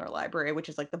new Milner Library, which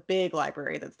is like the big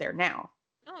library that's there now.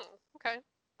 Oh, okay.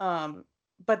 Um,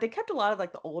 but they kept a lot of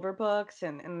like the older books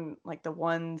and like the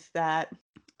ones that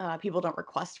people don't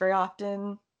request very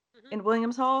often Mhm. in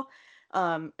Williams Hall.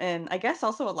 And I guess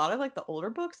also a lot of like the older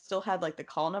books still had like the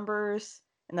call numbers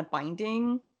and the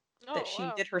binding that Oh, she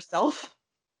wow. did herself,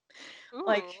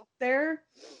 like Ooh. there.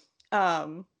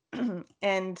 Um,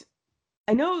 and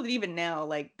I know that even now,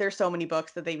 like there's so many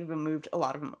books that they've even moved a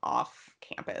lot of them off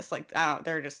campus. Like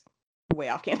they're just way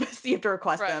off campus. You have to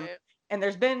request them, Right. and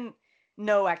there's been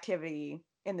no activity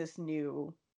in this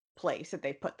new place that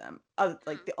they put them. Like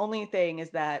Hmm. the only thing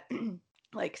is that,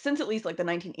 like since at least like the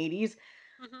 1980s,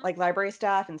 Mhm. like library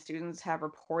staff and students have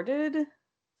reported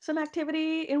some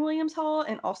activity in Williams Hall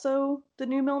and also the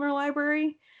new Milner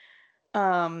Library.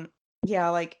 Um, yeah,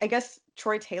 like I guess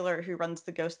Troy Taylor, who runs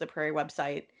the Ghost of the Prairie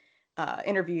website,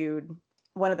 interviewed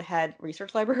one of the head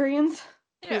research librarians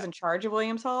who was Yeah. in charge of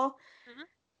Williams Hall. Hmm.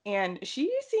 And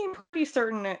she seemed pretty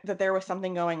certain that there was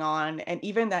something going on, and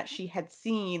even that she had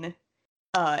seen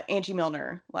Angie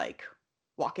Milner like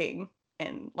walking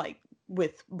and like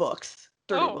with books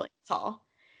through Oh, Williams Hall.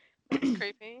 that's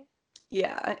creepy.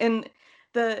 Yeah, and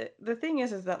the thing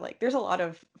is that like there's a lot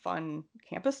of fun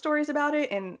campus stories about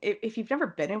it, and if you've never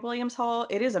been in Williams Hall,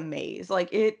 it is a maze. Like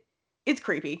it's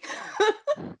creepy.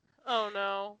 Oh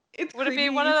no. It's Would it be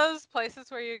one of creepy. those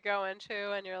places where you go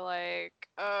into and you're like,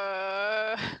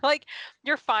 like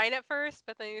you're fine at first,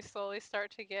 but then you slowly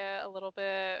start to get a little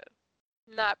bit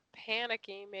not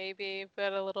panicky maybe,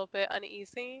 but a little bit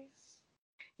uneasy?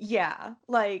 Yeah,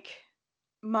 like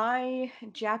my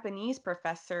Japanese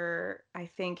professor, I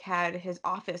think, had his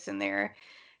office in there,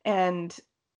 and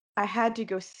I had to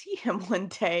go see him one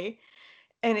day,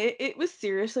 and it was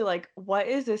seriously like, what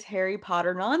is this Harry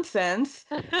Potter nonsense?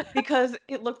 Because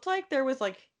it looked like there was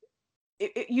like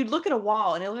you'd look at a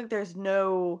wall and it looked like there's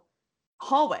no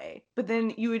hallway, but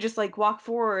then you would just like walk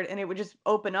forward and it would just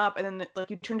open up, and then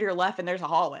like you turn to your left and there's a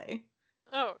hallway.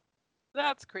 Oh,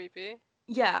 that's creepy.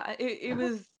 Yeah, it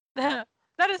was.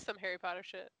 That is some Harry Potter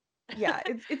shit. Yeah,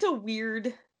 it's a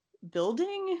weird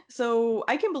building, so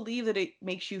I can believe that it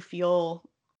makes you feel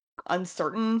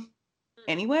uncertain Mm.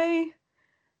 anyway,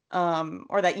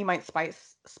 or that you might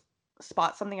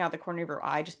spot something out of the corner of your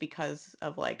eye just because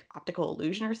of like optical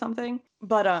illusion or something.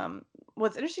 But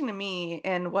what's interesting to me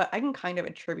and what I can kind of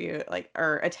attribute like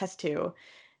or attest to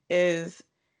is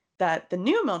that the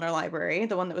new Milner Library,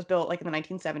 the one that was built like in the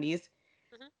 1970s,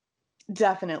 Mhm.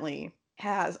 definitely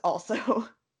has also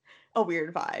a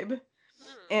weird vibe.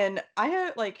 Mm. And I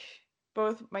have like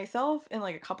both myself and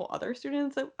like a couple other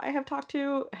students that I have talked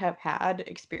to have had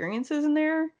experiences in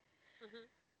there.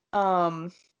 Mhm.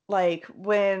 Um, like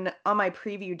when on my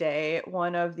preview day,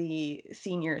 one of the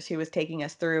seniors who was taking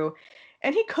us through,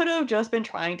 and he could have just been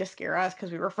trying to scare us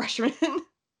because we were freshmen.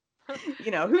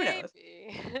 Who knows?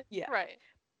 Maybe. Yeah. Right.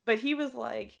 But he was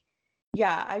like,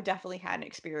 yeah, I definitely had an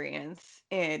experience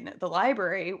in the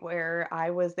library where I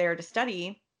was there to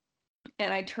study,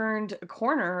 and I turned a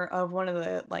corner of one of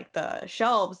the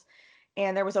shelves,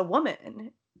 and there was a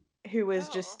woman who was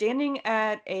just Oh. standing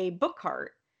at a book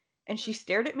cart, and she Hmm.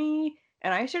 stared at me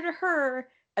and I stared at her,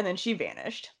 and then she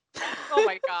vanished. Oh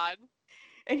my god.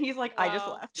 And he's like, I just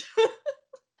Wow. left.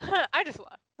 I just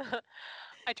left.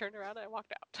 I turned around and I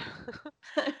walked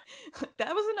out.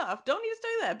 That was enough. Don't need to stay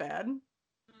that bad.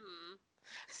 Hmm.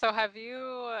 So have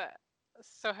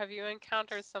you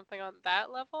encountered something on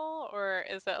that level, or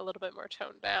is it a little bit more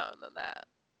toned down than that?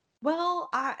 Well,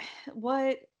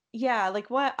 what yeah, like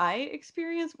what I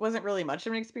experienced wasn't really much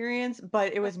of an experience,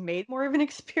 but it was made more of an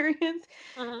experience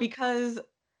Mm-hmm. because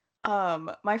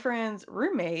my friend's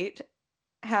roommate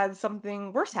had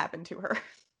something worse happen to her.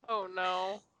 Oh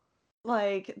no.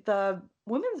 Like the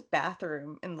women's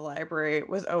bathroom in the library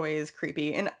was always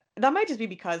creepy, and that might just be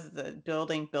because the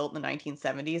building built in the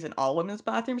 1970s and all women's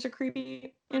bathrooms are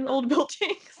creepy in Mm-hmm. old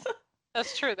buildings.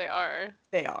 That's true, they are.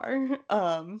 They are.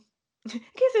 In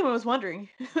case anyone was wondering,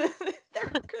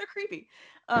 they're creepy.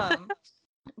 Um,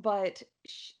 but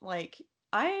like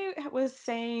was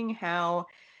saying how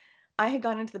I had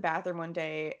gone into the bathroom one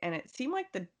day and it seemed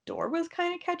like the door was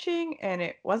kind of catching and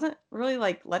it wasn't really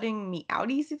like letting me out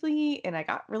easily, and I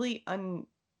got really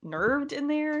unnerved in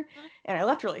there, Mhm. and I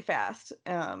left really fast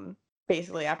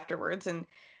basically afterwards. And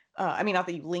I mean, not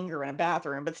that you linger in a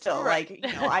bathroom, but still, Right.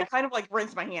 like, I kind of like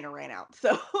rinsed my hand and ran out.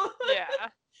 So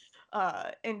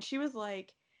Yeah. and she was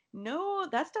like, no,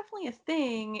 that's definitely a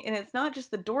thing. And it's not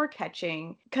just the door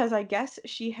catching. Because I guess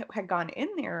she had gone in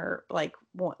there like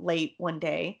late one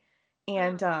day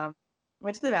and Mm.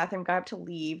 went to the bathroom, got up to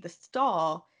leave the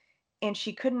stall, and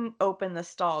she couldn't open the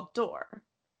stall door.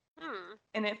 Mm.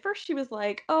 And at first she was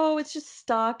like, oh, it's just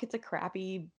stuck. It's a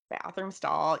crappy bathroom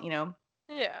stall.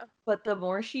 Yeah. But the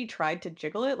more she tried to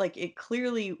jiggle it, like it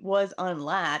clearly was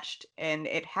unlatched and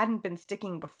it hadn't been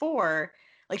sticking before.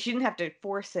 Like she didn't have to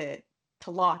force it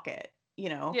to lock it.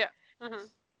 Yeah. Mm-hmm.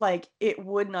 Like it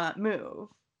would not move.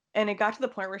 And it got to the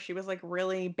point where she was like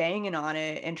really banging on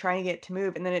it and trying to get it to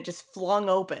move, and then it just flung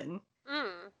open,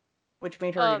 Mm. which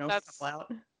made her, Oh, stumble that's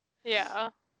out. yeah.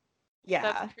 That's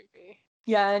Yeah. creepy.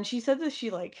 Yeah, and she said that she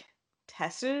like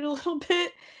tested it a little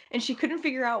bit and she couldn't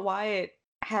figure out why it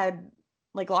had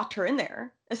like locked her in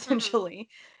there Mm-hmm. essentially.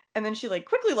 And then she like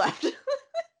quickly left.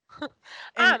 And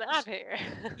I'm out of here.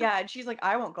 yeah, and she's like,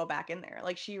 I won't go back in there.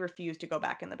 Like she refused to go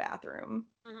back in the bathroom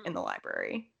in Hmm. the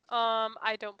library.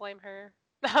 I don't blame her.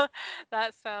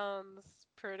 That sounds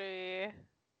pretty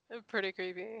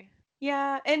creepy.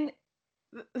 Yeah, and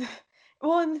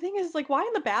Well, and the thing is, like, why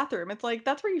in the bathroom? It's like,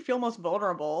 that's where you feel most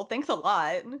vulnerable. Thanks a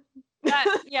lot.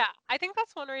 Yeah, I think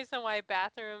that's one reason why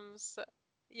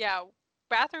yeah,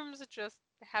 bathrooms just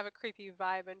have a creepy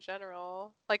vibe in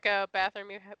general. Like a bathroom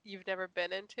you've never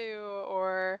been into,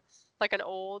 or like an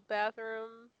old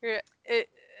bathroom.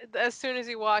 As soon as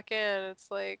you walk in, it's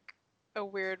like a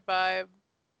weird vibe.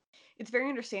 It's very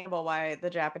understandable why the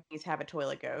Japanese have a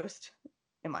toilet ghost,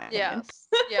 in my opinion. Yes.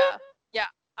 Yeah. Yeah.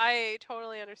 I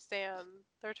totally understand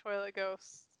their toilet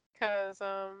ghosts, cause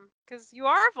you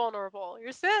are vulnerable.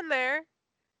 You're sitting there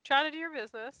trying to do your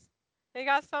business. They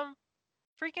got some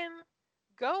freaking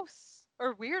ghosts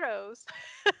or weirdos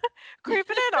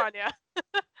creeping in on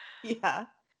you. Yeah.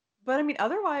 But I mean,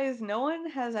 otherwise, no one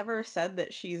has ever said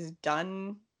that she's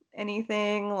done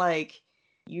anything. Like,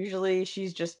 usually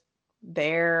she's just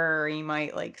there, or you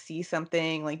might like see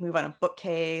something, like move on a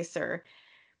bookcase or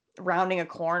rounding a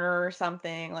corner or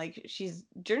something. Like, she's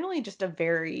generally just a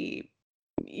very,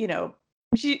 you know,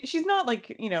 she's not like,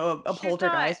 a She's not,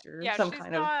 poltergeist or yeah, some she's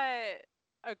kind of. not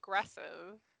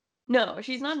aggressive. No,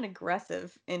 she's not an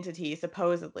aggressive entity,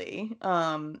 supposedly.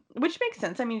 Which makes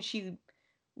sense. I mean, she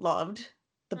loved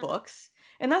the Hmm. books.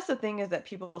 And that's the thing, is that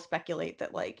people speculate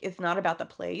that like it's not about the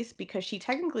place, because she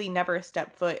technically never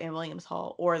stepped foot in Williams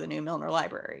Hall or the New Milner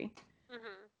Library. Hmm.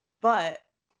 But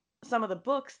some of the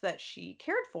books that she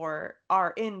cared for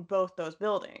are in both those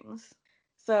buildings.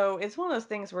 So it's one of those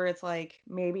things where it's like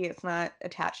maybe it's not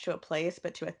attached to a place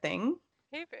but to a thing,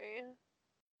 Maybe.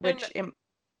 And which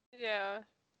yeah,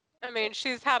 I mean,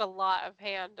 she's had a lot of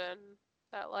hand in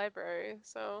that library,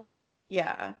 so.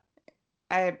 yeah.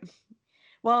 I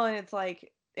Well, and it's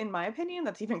like, in my opinion,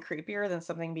 that's even creepier than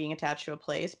something being attached to a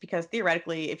place, because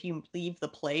theoretically, if you leave the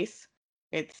place,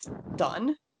 it's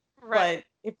done. Right.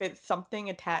 But if it's something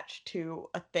attached to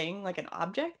a thing, like an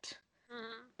object,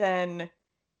 Hmm. then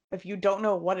if you don't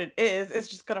know what it is, it's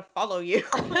just gonna follow you.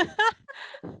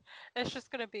 It's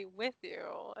just gonna be with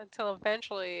you until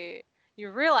eventually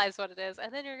you realize what it is,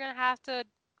 and then you're gonna have to,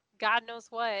 God knows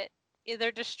what,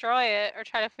 either destroy it or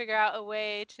try to figure out a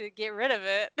way to get rid of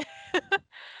it.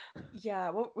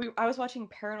 Yeah, I was watching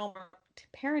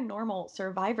Paranormal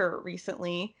Survivor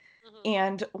recently, Hmm.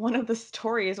 and one of the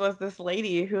stories was this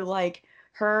lady who, like,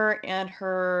 her and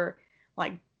her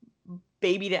like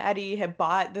baby daddy had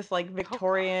bought this like Oh God.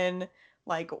 Victorian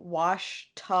like wash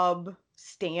tub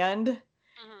stand,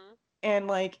 Hmm. and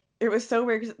like it was so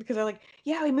weird because they're like,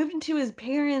 yeah, we moved into his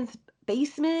parents'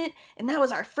 basement, and that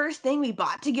was our first thing we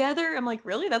bought together. I'm like,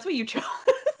 really? That's what you chose?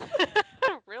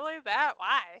 Really? That?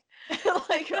 Why?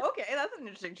 Like, okay, that's an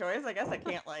interesting choice. I guess I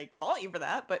can't like fault you for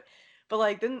that, but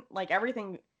like then like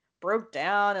everything broke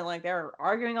down, and like they were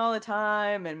arguing all the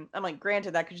time, and I'm like,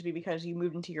 granted that could just be because you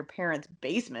moved into your parents'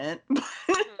 basement, Hmm.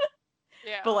 but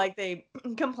Yeah. like they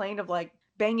complained of like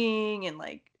banging and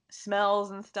like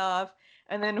smells and stuff.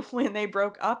 And then when they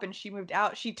broke up and she moved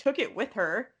out, she took it with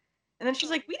her. And then she's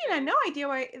Oh, like, we didn't have jeez. no idea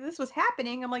why this was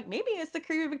happening. I'm like, maybe it's the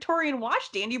creepy Victorian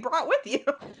washstand you brought with you.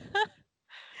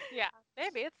 Yeah,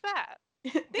 maybe it's that.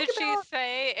 Think Did she about,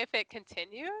 say if it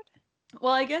continued?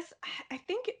 well, I guess, I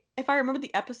think if I remember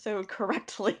the episode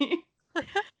correctly,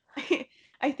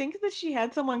 I think that she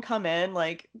had someone come in,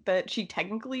 like, that she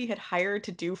technically had hired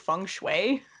to do feng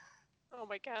shui. Oh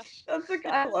my gosh. That's like,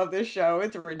 I love this show.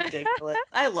 It's ridiculous.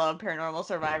 I love Paranormal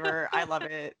Survivor. I love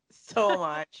it so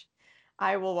much.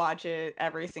 I will watch it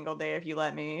every single day if you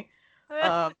let me.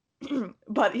 Um,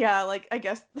 but yeah, like I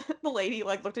guess the lady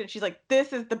like looked at it and she's like,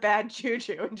 "This is the bad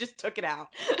juju," and just took it out.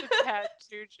 The bad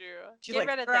juju. She's Get like,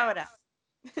 rid of "Throw it out."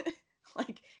 this.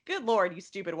 Like, good lord, you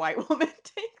stupid white woman,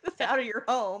 take this out of your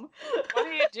home. What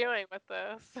are you doing with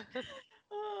this?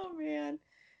 Oh man.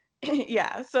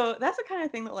 Yeah, so that's the kind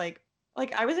of thing that like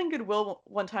I was in Goodwill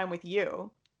one time with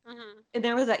you, Hmm. and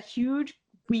there was that huge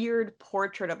weird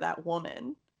portrait of that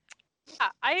woman. Yeah,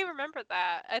 I remember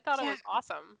that. I thought it Yeah, was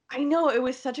awesome. I know, it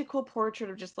was such a cool portrait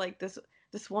of just like this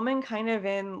woman kind of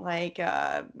in like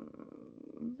I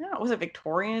don't know, was it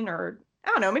Victorian or I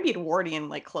don't know, maybe Edwardian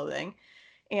like clothing,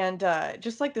 and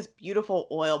just like this beautiful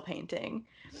oil painting.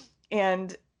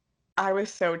 And I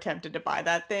was so tempted to buy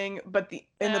that thing, but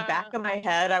in the back Yeah. of my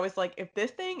head I was like, if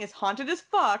this thing is haunted as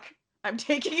fuck, I'm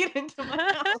taking it into my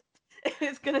house.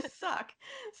 It's gonna suck.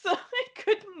 So I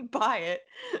couldn't buy it.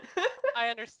 I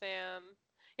understand.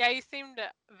 Yeah, you seemed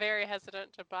very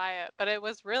hesitant to buy it, but it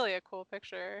was really a cool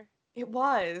picture. It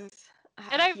was.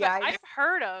 And I've Yeah, I I've just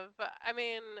heard of, I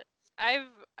mean, I've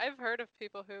I've heard of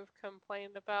people who've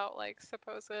complained about like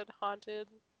supposed haunted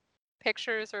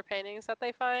pictures or paintings that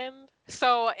they find.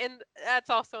 So, and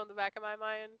that's also in the back of my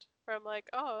mind where I'm like,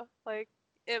 oh, like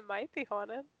it might be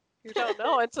haunted. You don't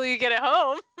know until you get it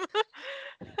home.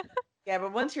 Yeah,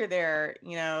 but once you're there,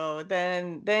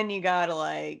 then you gotta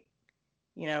like,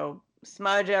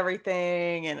 smudge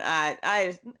everything, and I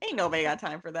just ain't nobody got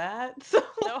time for that. So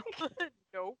No,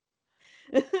 nope.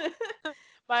 like,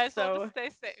 Might as well just so stay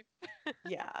safe.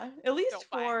 yeah, at least Don't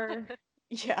buy. for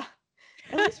yeah,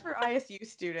 at least for ISU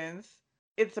students,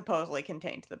 it supposedly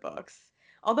contained the books.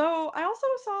 Although I also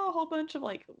saw a whole bunch of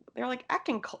like they're like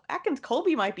Atkins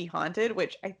Colby might be haunted,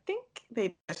 which I think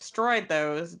they destroyed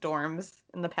those dorms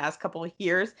in the past couple of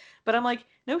years. But I'm like,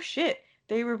 no shit.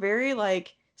 They were very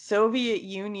like Soviet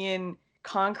Union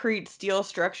concrete steel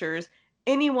structures.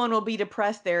 Anyone will be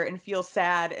depressed there and feel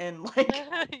sad and like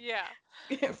Yeah.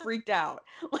 get freaked out.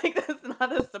 Like that's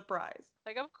not a surprise.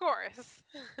 Like, of course.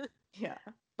 Yeah.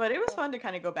 But it was Oh, fun to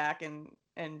kind of go back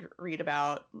and read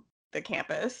about the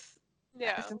campus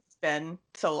yeah. since it's been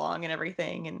so long and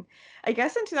everything. And I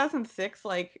guess in 2006,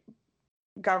 like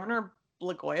Governor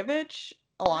Blagojevich, Mhm.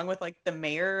 along with like the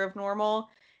mayor of Normal,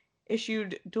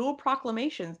 issued dual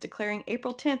proclamations declaring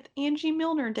April 10th Angie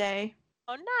Milner Day.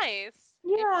 Oh, nice.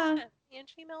 April Yeah. 10th,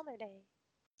 Angie Milner Day.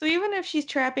 So even if she's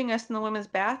trapping us in the women's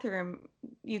bathroom,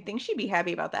 you'd think she'd be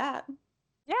happy about that.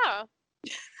 Yeah.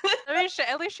 I mean,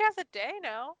 at least she has a day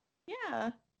now.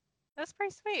 Yeah. That's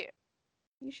pretty sweet.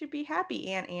 You should be happy,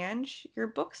 Aunt Ange. Your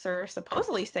books are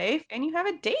supposedly safe and you have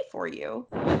a day for you.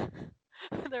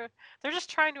 they're they're just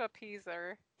trying to appease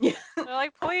her. Yeah. They're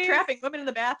like, Stop please, trapping women in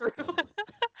the bathroom.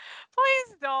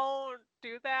 please don't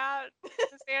do that,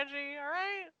 Miss Angie. All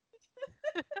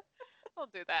right,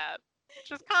 don't do that.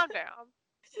 Just calm down.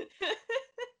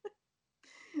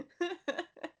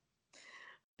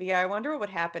 But yeah, I wonder what would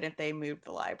happen if they moved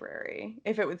the library.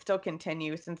 If it would still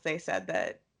continue, since they said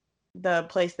that the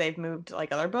place they've moved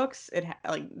like other books,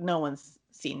 like no one's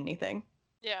seen anything.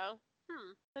 Yeah.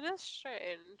 It is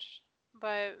strange,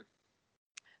 but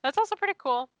that's also pretty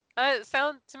cool. It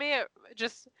sound to me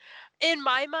just in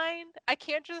my mind, I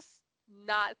can't just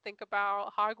not think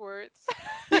about Hogwarts.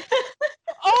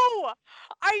 Oh,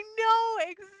 I know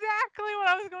exactly what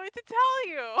I was going to tell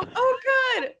you. Oh,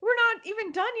 good. We're not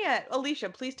even done yet. Alicia,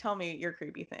 please tell me your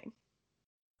creepy thing.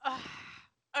 All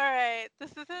right, this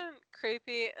isn't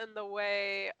creepy in the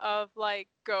way of like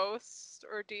ghosts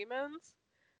or demons.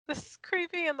 This is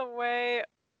creepy in the way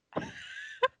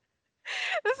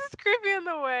this is creepy in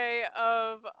the way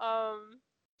of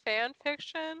fan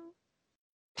fiction.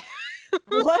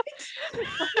 What? What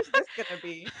is this gonna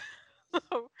be?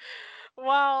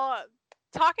 Well,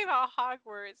 talking about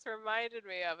Hogwarts reminded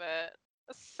me of it.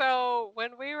 So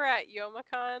when we were at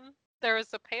Youmacon, there was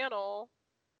a panel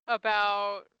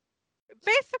about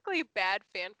basically bad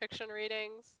fan fiction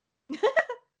readings.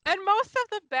 And most of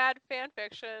the bad fan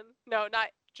fiction, no, not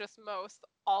just most,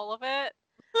 all of it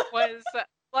was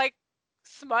like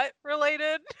smut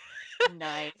related.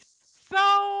 Nice.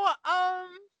 So,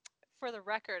 for the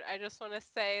record, I just want to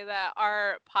say that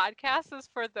our podcast is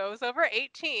for those over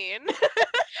 18.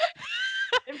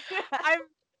 I'm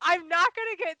I'm not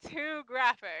gonna get too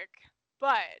graphic,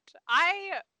 but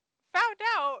I found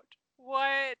out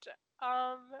what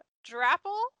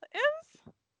Drapple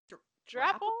is. Drapple?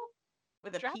 Drapple?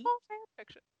 With a P? Drapple fan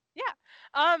fiction. Yeah.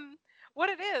 Um, what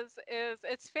it is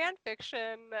it's fan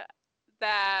fiction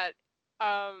that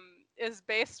is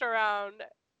based around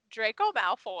Draco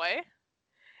Malfoy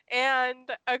and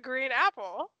a green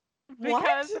apple What?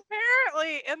 because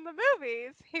apparently in the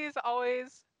movies he's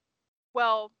always,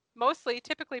 well, mostly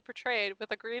typically portrayed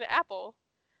with a green apple.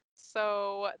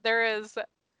 So there is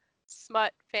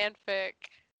smut fanfic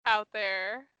out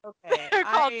there Okay,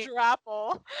 called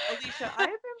Drapple. Alicia, I have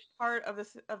been part of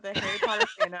the Harry Potter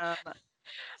fandom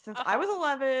since I was Uh-huh.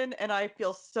 11, and I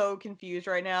feel so confused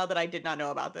right now that I did not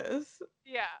know about this.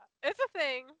 Yeah, it's a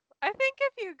thing. I think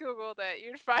if you Googled it,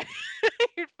 you'd find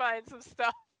you'd find some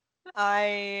stuff.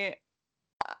 I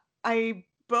I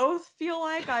both feel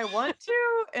like I want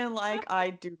to and like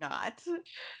I do not.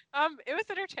 It was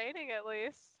entertaining at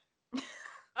least.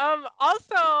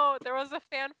 Also there was a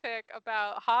fanfic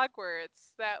about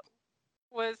Hogwarts that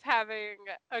was having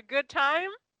a good time,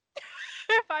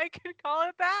 if I could call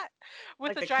it that, with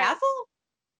Like a the giant. castle?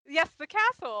 Yes, the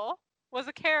castle was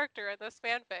a character in this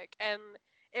fanfic, and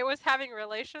it was having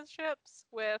relationships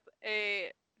with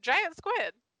a giant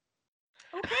squid.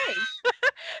 Okay.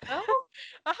 Well,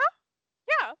 Uh-huh.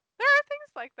 Yeah, there are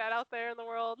things like that out there in the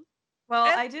world. well,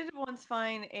 And I did once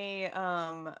find a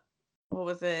what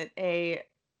was it? A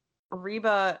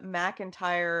Reba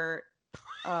McEntire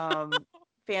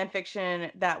fan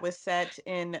fiction that was set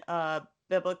in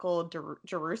biblical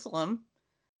Jerusalem.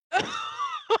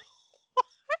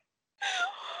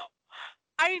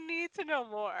 I I need to know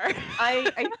more. I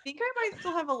think I might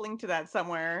still have a link to that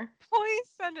somewhere. Please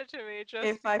send it to me just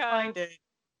If because I find it,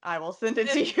 I will send it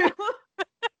to it's you.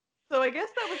 So I guess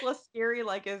that was less scary,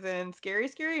 like as in scary,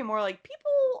 and more like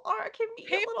people can be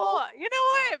a people, little. you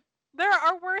know what? There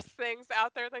are worse things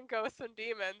out there than ghosts and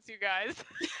demons, you guys.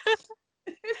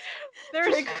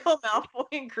 There's Draco Malfoy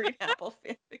and Green Apple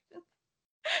fanfiction.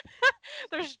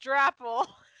 there's Drapple,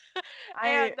 and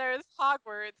I there's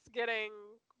Hogwarts getting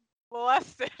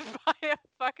molested by a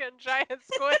fucking giant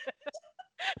squid,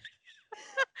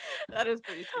 that is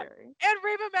pretty scary. and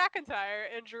Reba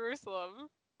McEntire in Jerusalem.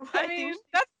 I I think mean,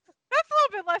 that's a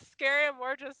little bit less scary and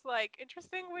more just like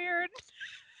interesting, weird.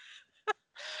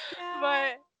 yeah.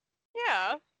 But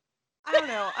yeah, I don't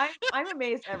know. I'm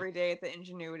amazed every day at the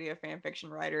ingenuity of fan fiction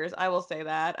writers. I will say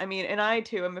that. I mean, and I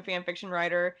too am a fan fiction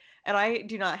writer, and I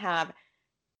do not have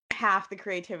half the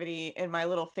creativity in my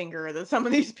little finger that some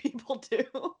of these people do.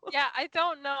 yeah, I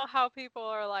don't know how people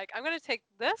are like, I'm gonna take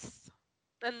this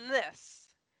and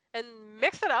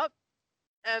mix it up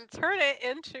and turn it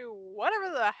into whatever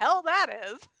the hell that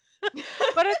is.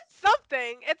 But it's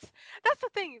something. That's the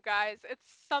thing, you guys.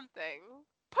 It's something.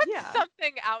 Put Yeah.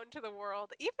 something out into the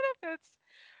world, even if it's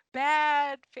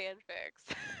bad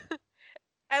fanfics.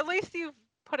 At least you've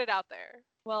put it out there.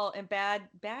 Well, and bad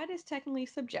is technically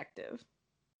subjective.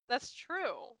 That's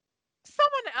true.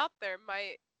 Someone out there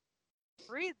might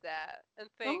read that and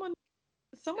think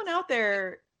Someone it's out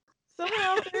there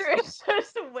is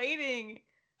just waiting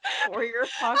for your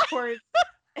Hogwarts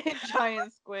and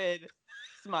giant squid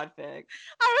smudfic.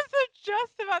 I was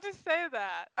just about to say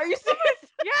that. Are you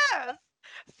serious? Yes. Someone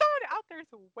out there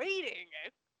is waiting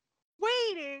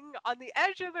on the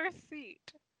edge of their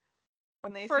seat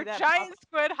When they for see that giant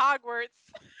squid Hogwarts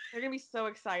they're gonna be so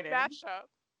excited. mashup.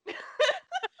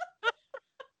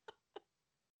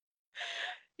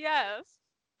 Yes.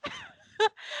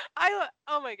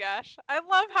 Oh my gosh. I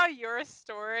love how your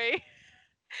story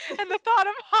and the thought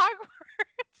of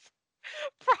Hogwarts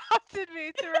prompted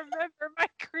me to remember my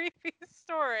creepy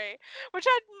story, which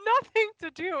had nothing to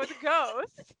do with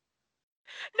ghosts.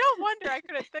 No wonder I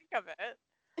couldn't think of it.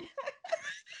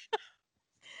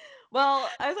 Well,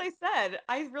 as I said,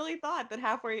 I really thought that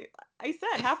halfway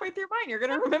through mine, you're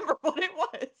gonna remember what it was.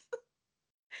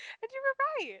 And you were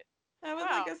right. That was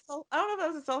Wow. like I don't know if that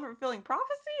was a self-fulfilling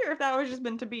prophecy or if that was just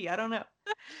meant to be. I don't know.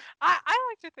 I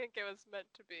like to think it was meant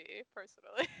to be,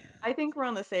 personally. I think we're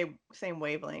on the same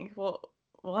wavelength. We'll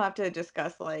have to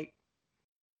discuss like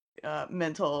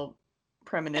mental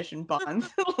premonition bonds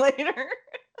later.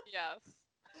 Yes.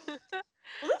 Well,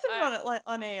 this is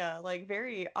on a like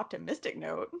very optimistic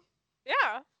note.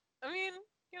 Yeah. I mean,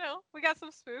 we got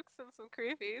some spooks and some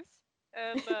creepies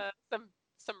and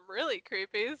some really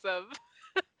creepies of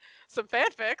some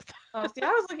fanfics. Oh, see, I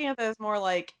was looking at this more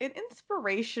like an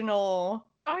inspirational.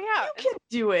 Oh yeah, You can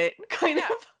do it, kind yeah.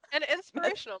 of. An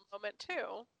inspirational moment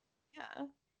too. Yeah.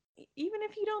 Even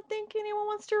if you don't think anyone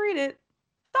wants to read it,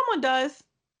 someone does.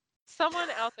 Someone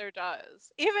out there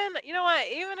does. Even, you know what?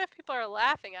 Even if people are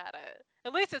laughing at it,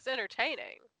 at least it's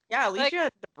entertaining. Yeah, at least Like, you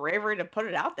had the bravery to put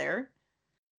it out there.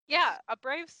 yeah, a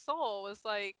brave soul was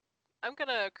like, I'm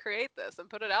gonna create this and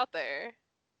put it out there.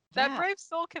 That Yeah. brave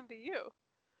soul can be you.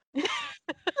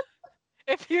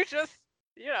 If you just,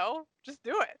 just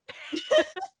do it.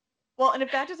 Well, and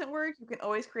if that doesn't work, you can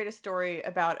always create a story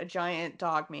about a giant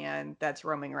dog man that's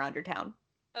roaming around your town.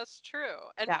 That's true.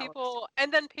 And That works.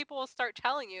 then people will start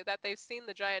telling you that they've seen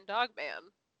the giant dog man.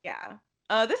 Yeah.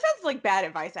 This sounds like bad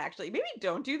advice, actually. Maybe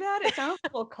don't do that. It sounds a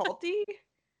little culty.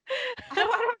 I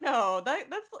don't know.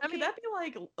 Could that be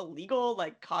like illegal,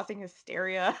 like causing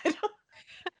hysteria?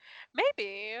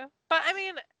 Maybe. But I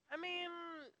mean,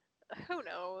 who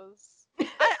knows?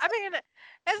 I mean,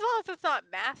 as long as it's not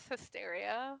mass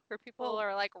hysteria where people Well,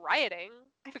 are like rioting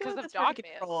I feel because like of that's hard to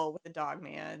Dogman. control with the dog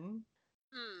man.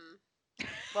 Hmm.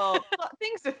 Well,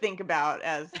 things to think about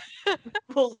as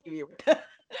we'll leave you with that.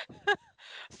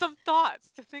 Some thoughts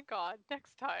to think on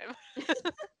next time.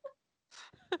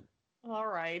 All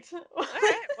right. All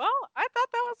right. Well, I thought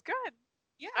that was good.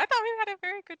 Yeah. I thought we had a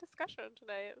very good discussion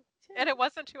tonight. And it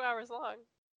wasn't 2 hours long.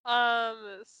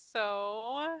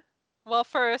 So, well,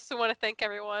 first, we want to thank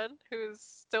everyone who's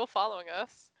still following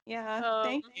us. Yeah.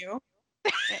 Thank you.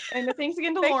 And thanks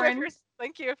again to Thank Lauren.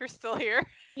 Thank you if you're still here.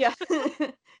 Yeah.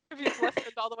 If you've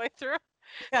listened all the way through.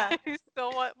 Yeah. If you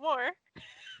still want more.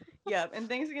 Yeah. And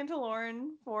thanks again to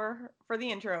Lauren for the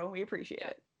intro. We appreciate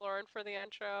it. Lauren for the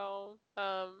intro.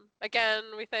 Again,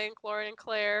 we thank Lauren and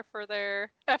Claire for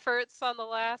their efforts on the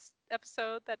last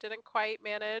episode that didn't quite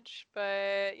manage,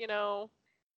 but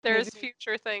there's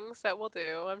future things that we'll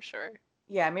do, I'm sure.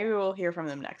 Yeah, maybe we'll hear from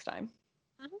them next time.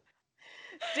 Mhm.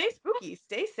 Stay spooky,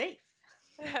 stay safe.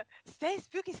 Stay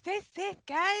spooky, stay safe,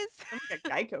 guys. Sounds like a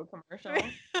Geico commercial.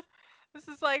 This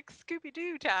is like Scooby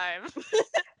Doo time.